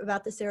years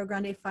about the Cerro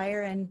Grande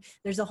Fire, and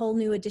there's a whole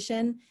new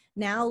edition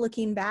now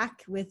looking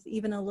back with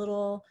even a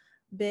little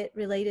bit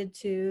related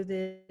to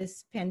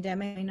this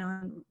pandemic going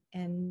on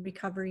and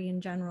recovery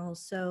in general.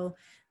 So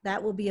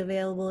that will be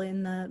available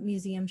in the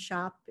museum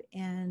shop,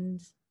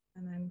 and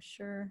I'm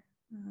sure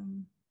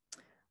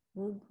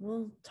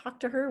we'll talk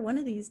to her one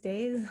of these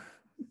days.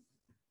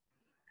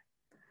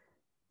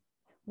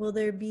 Will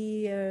there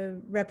be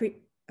a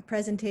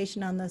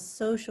presentation on the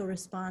social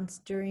response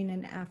during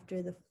and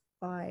after the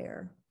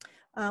fire?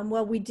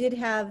 Well, we did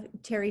have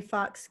Terry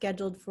Fox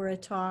scheduled for a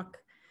talk,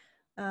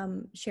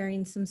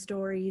 sharing some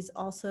stories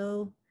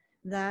also.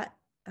 That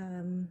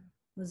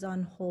was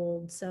on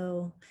hold.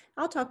 So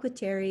I'll talk with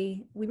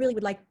Terry. We really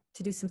would like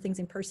to do some things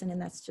in person, and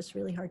that's just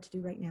really hard to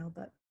do right now,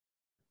 but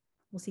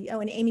we'll see. Oh,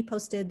 and Amy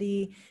posted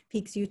the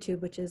Peaks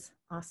YouTube, which is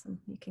awesome.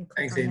 You can click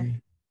Thanks, on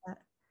Amy. that.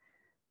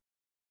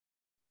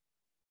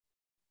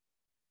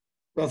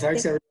 Well,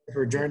 thanks everybody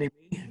for joining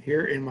me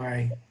here in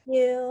my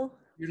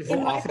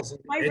beautiful office.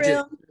 My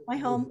room, my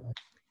home.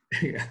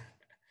 Yeah.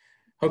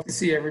 Hope to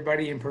see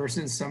everybody in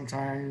person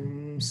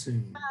sometime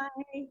soon.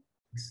 Bye.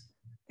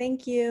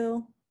 Thank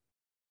you.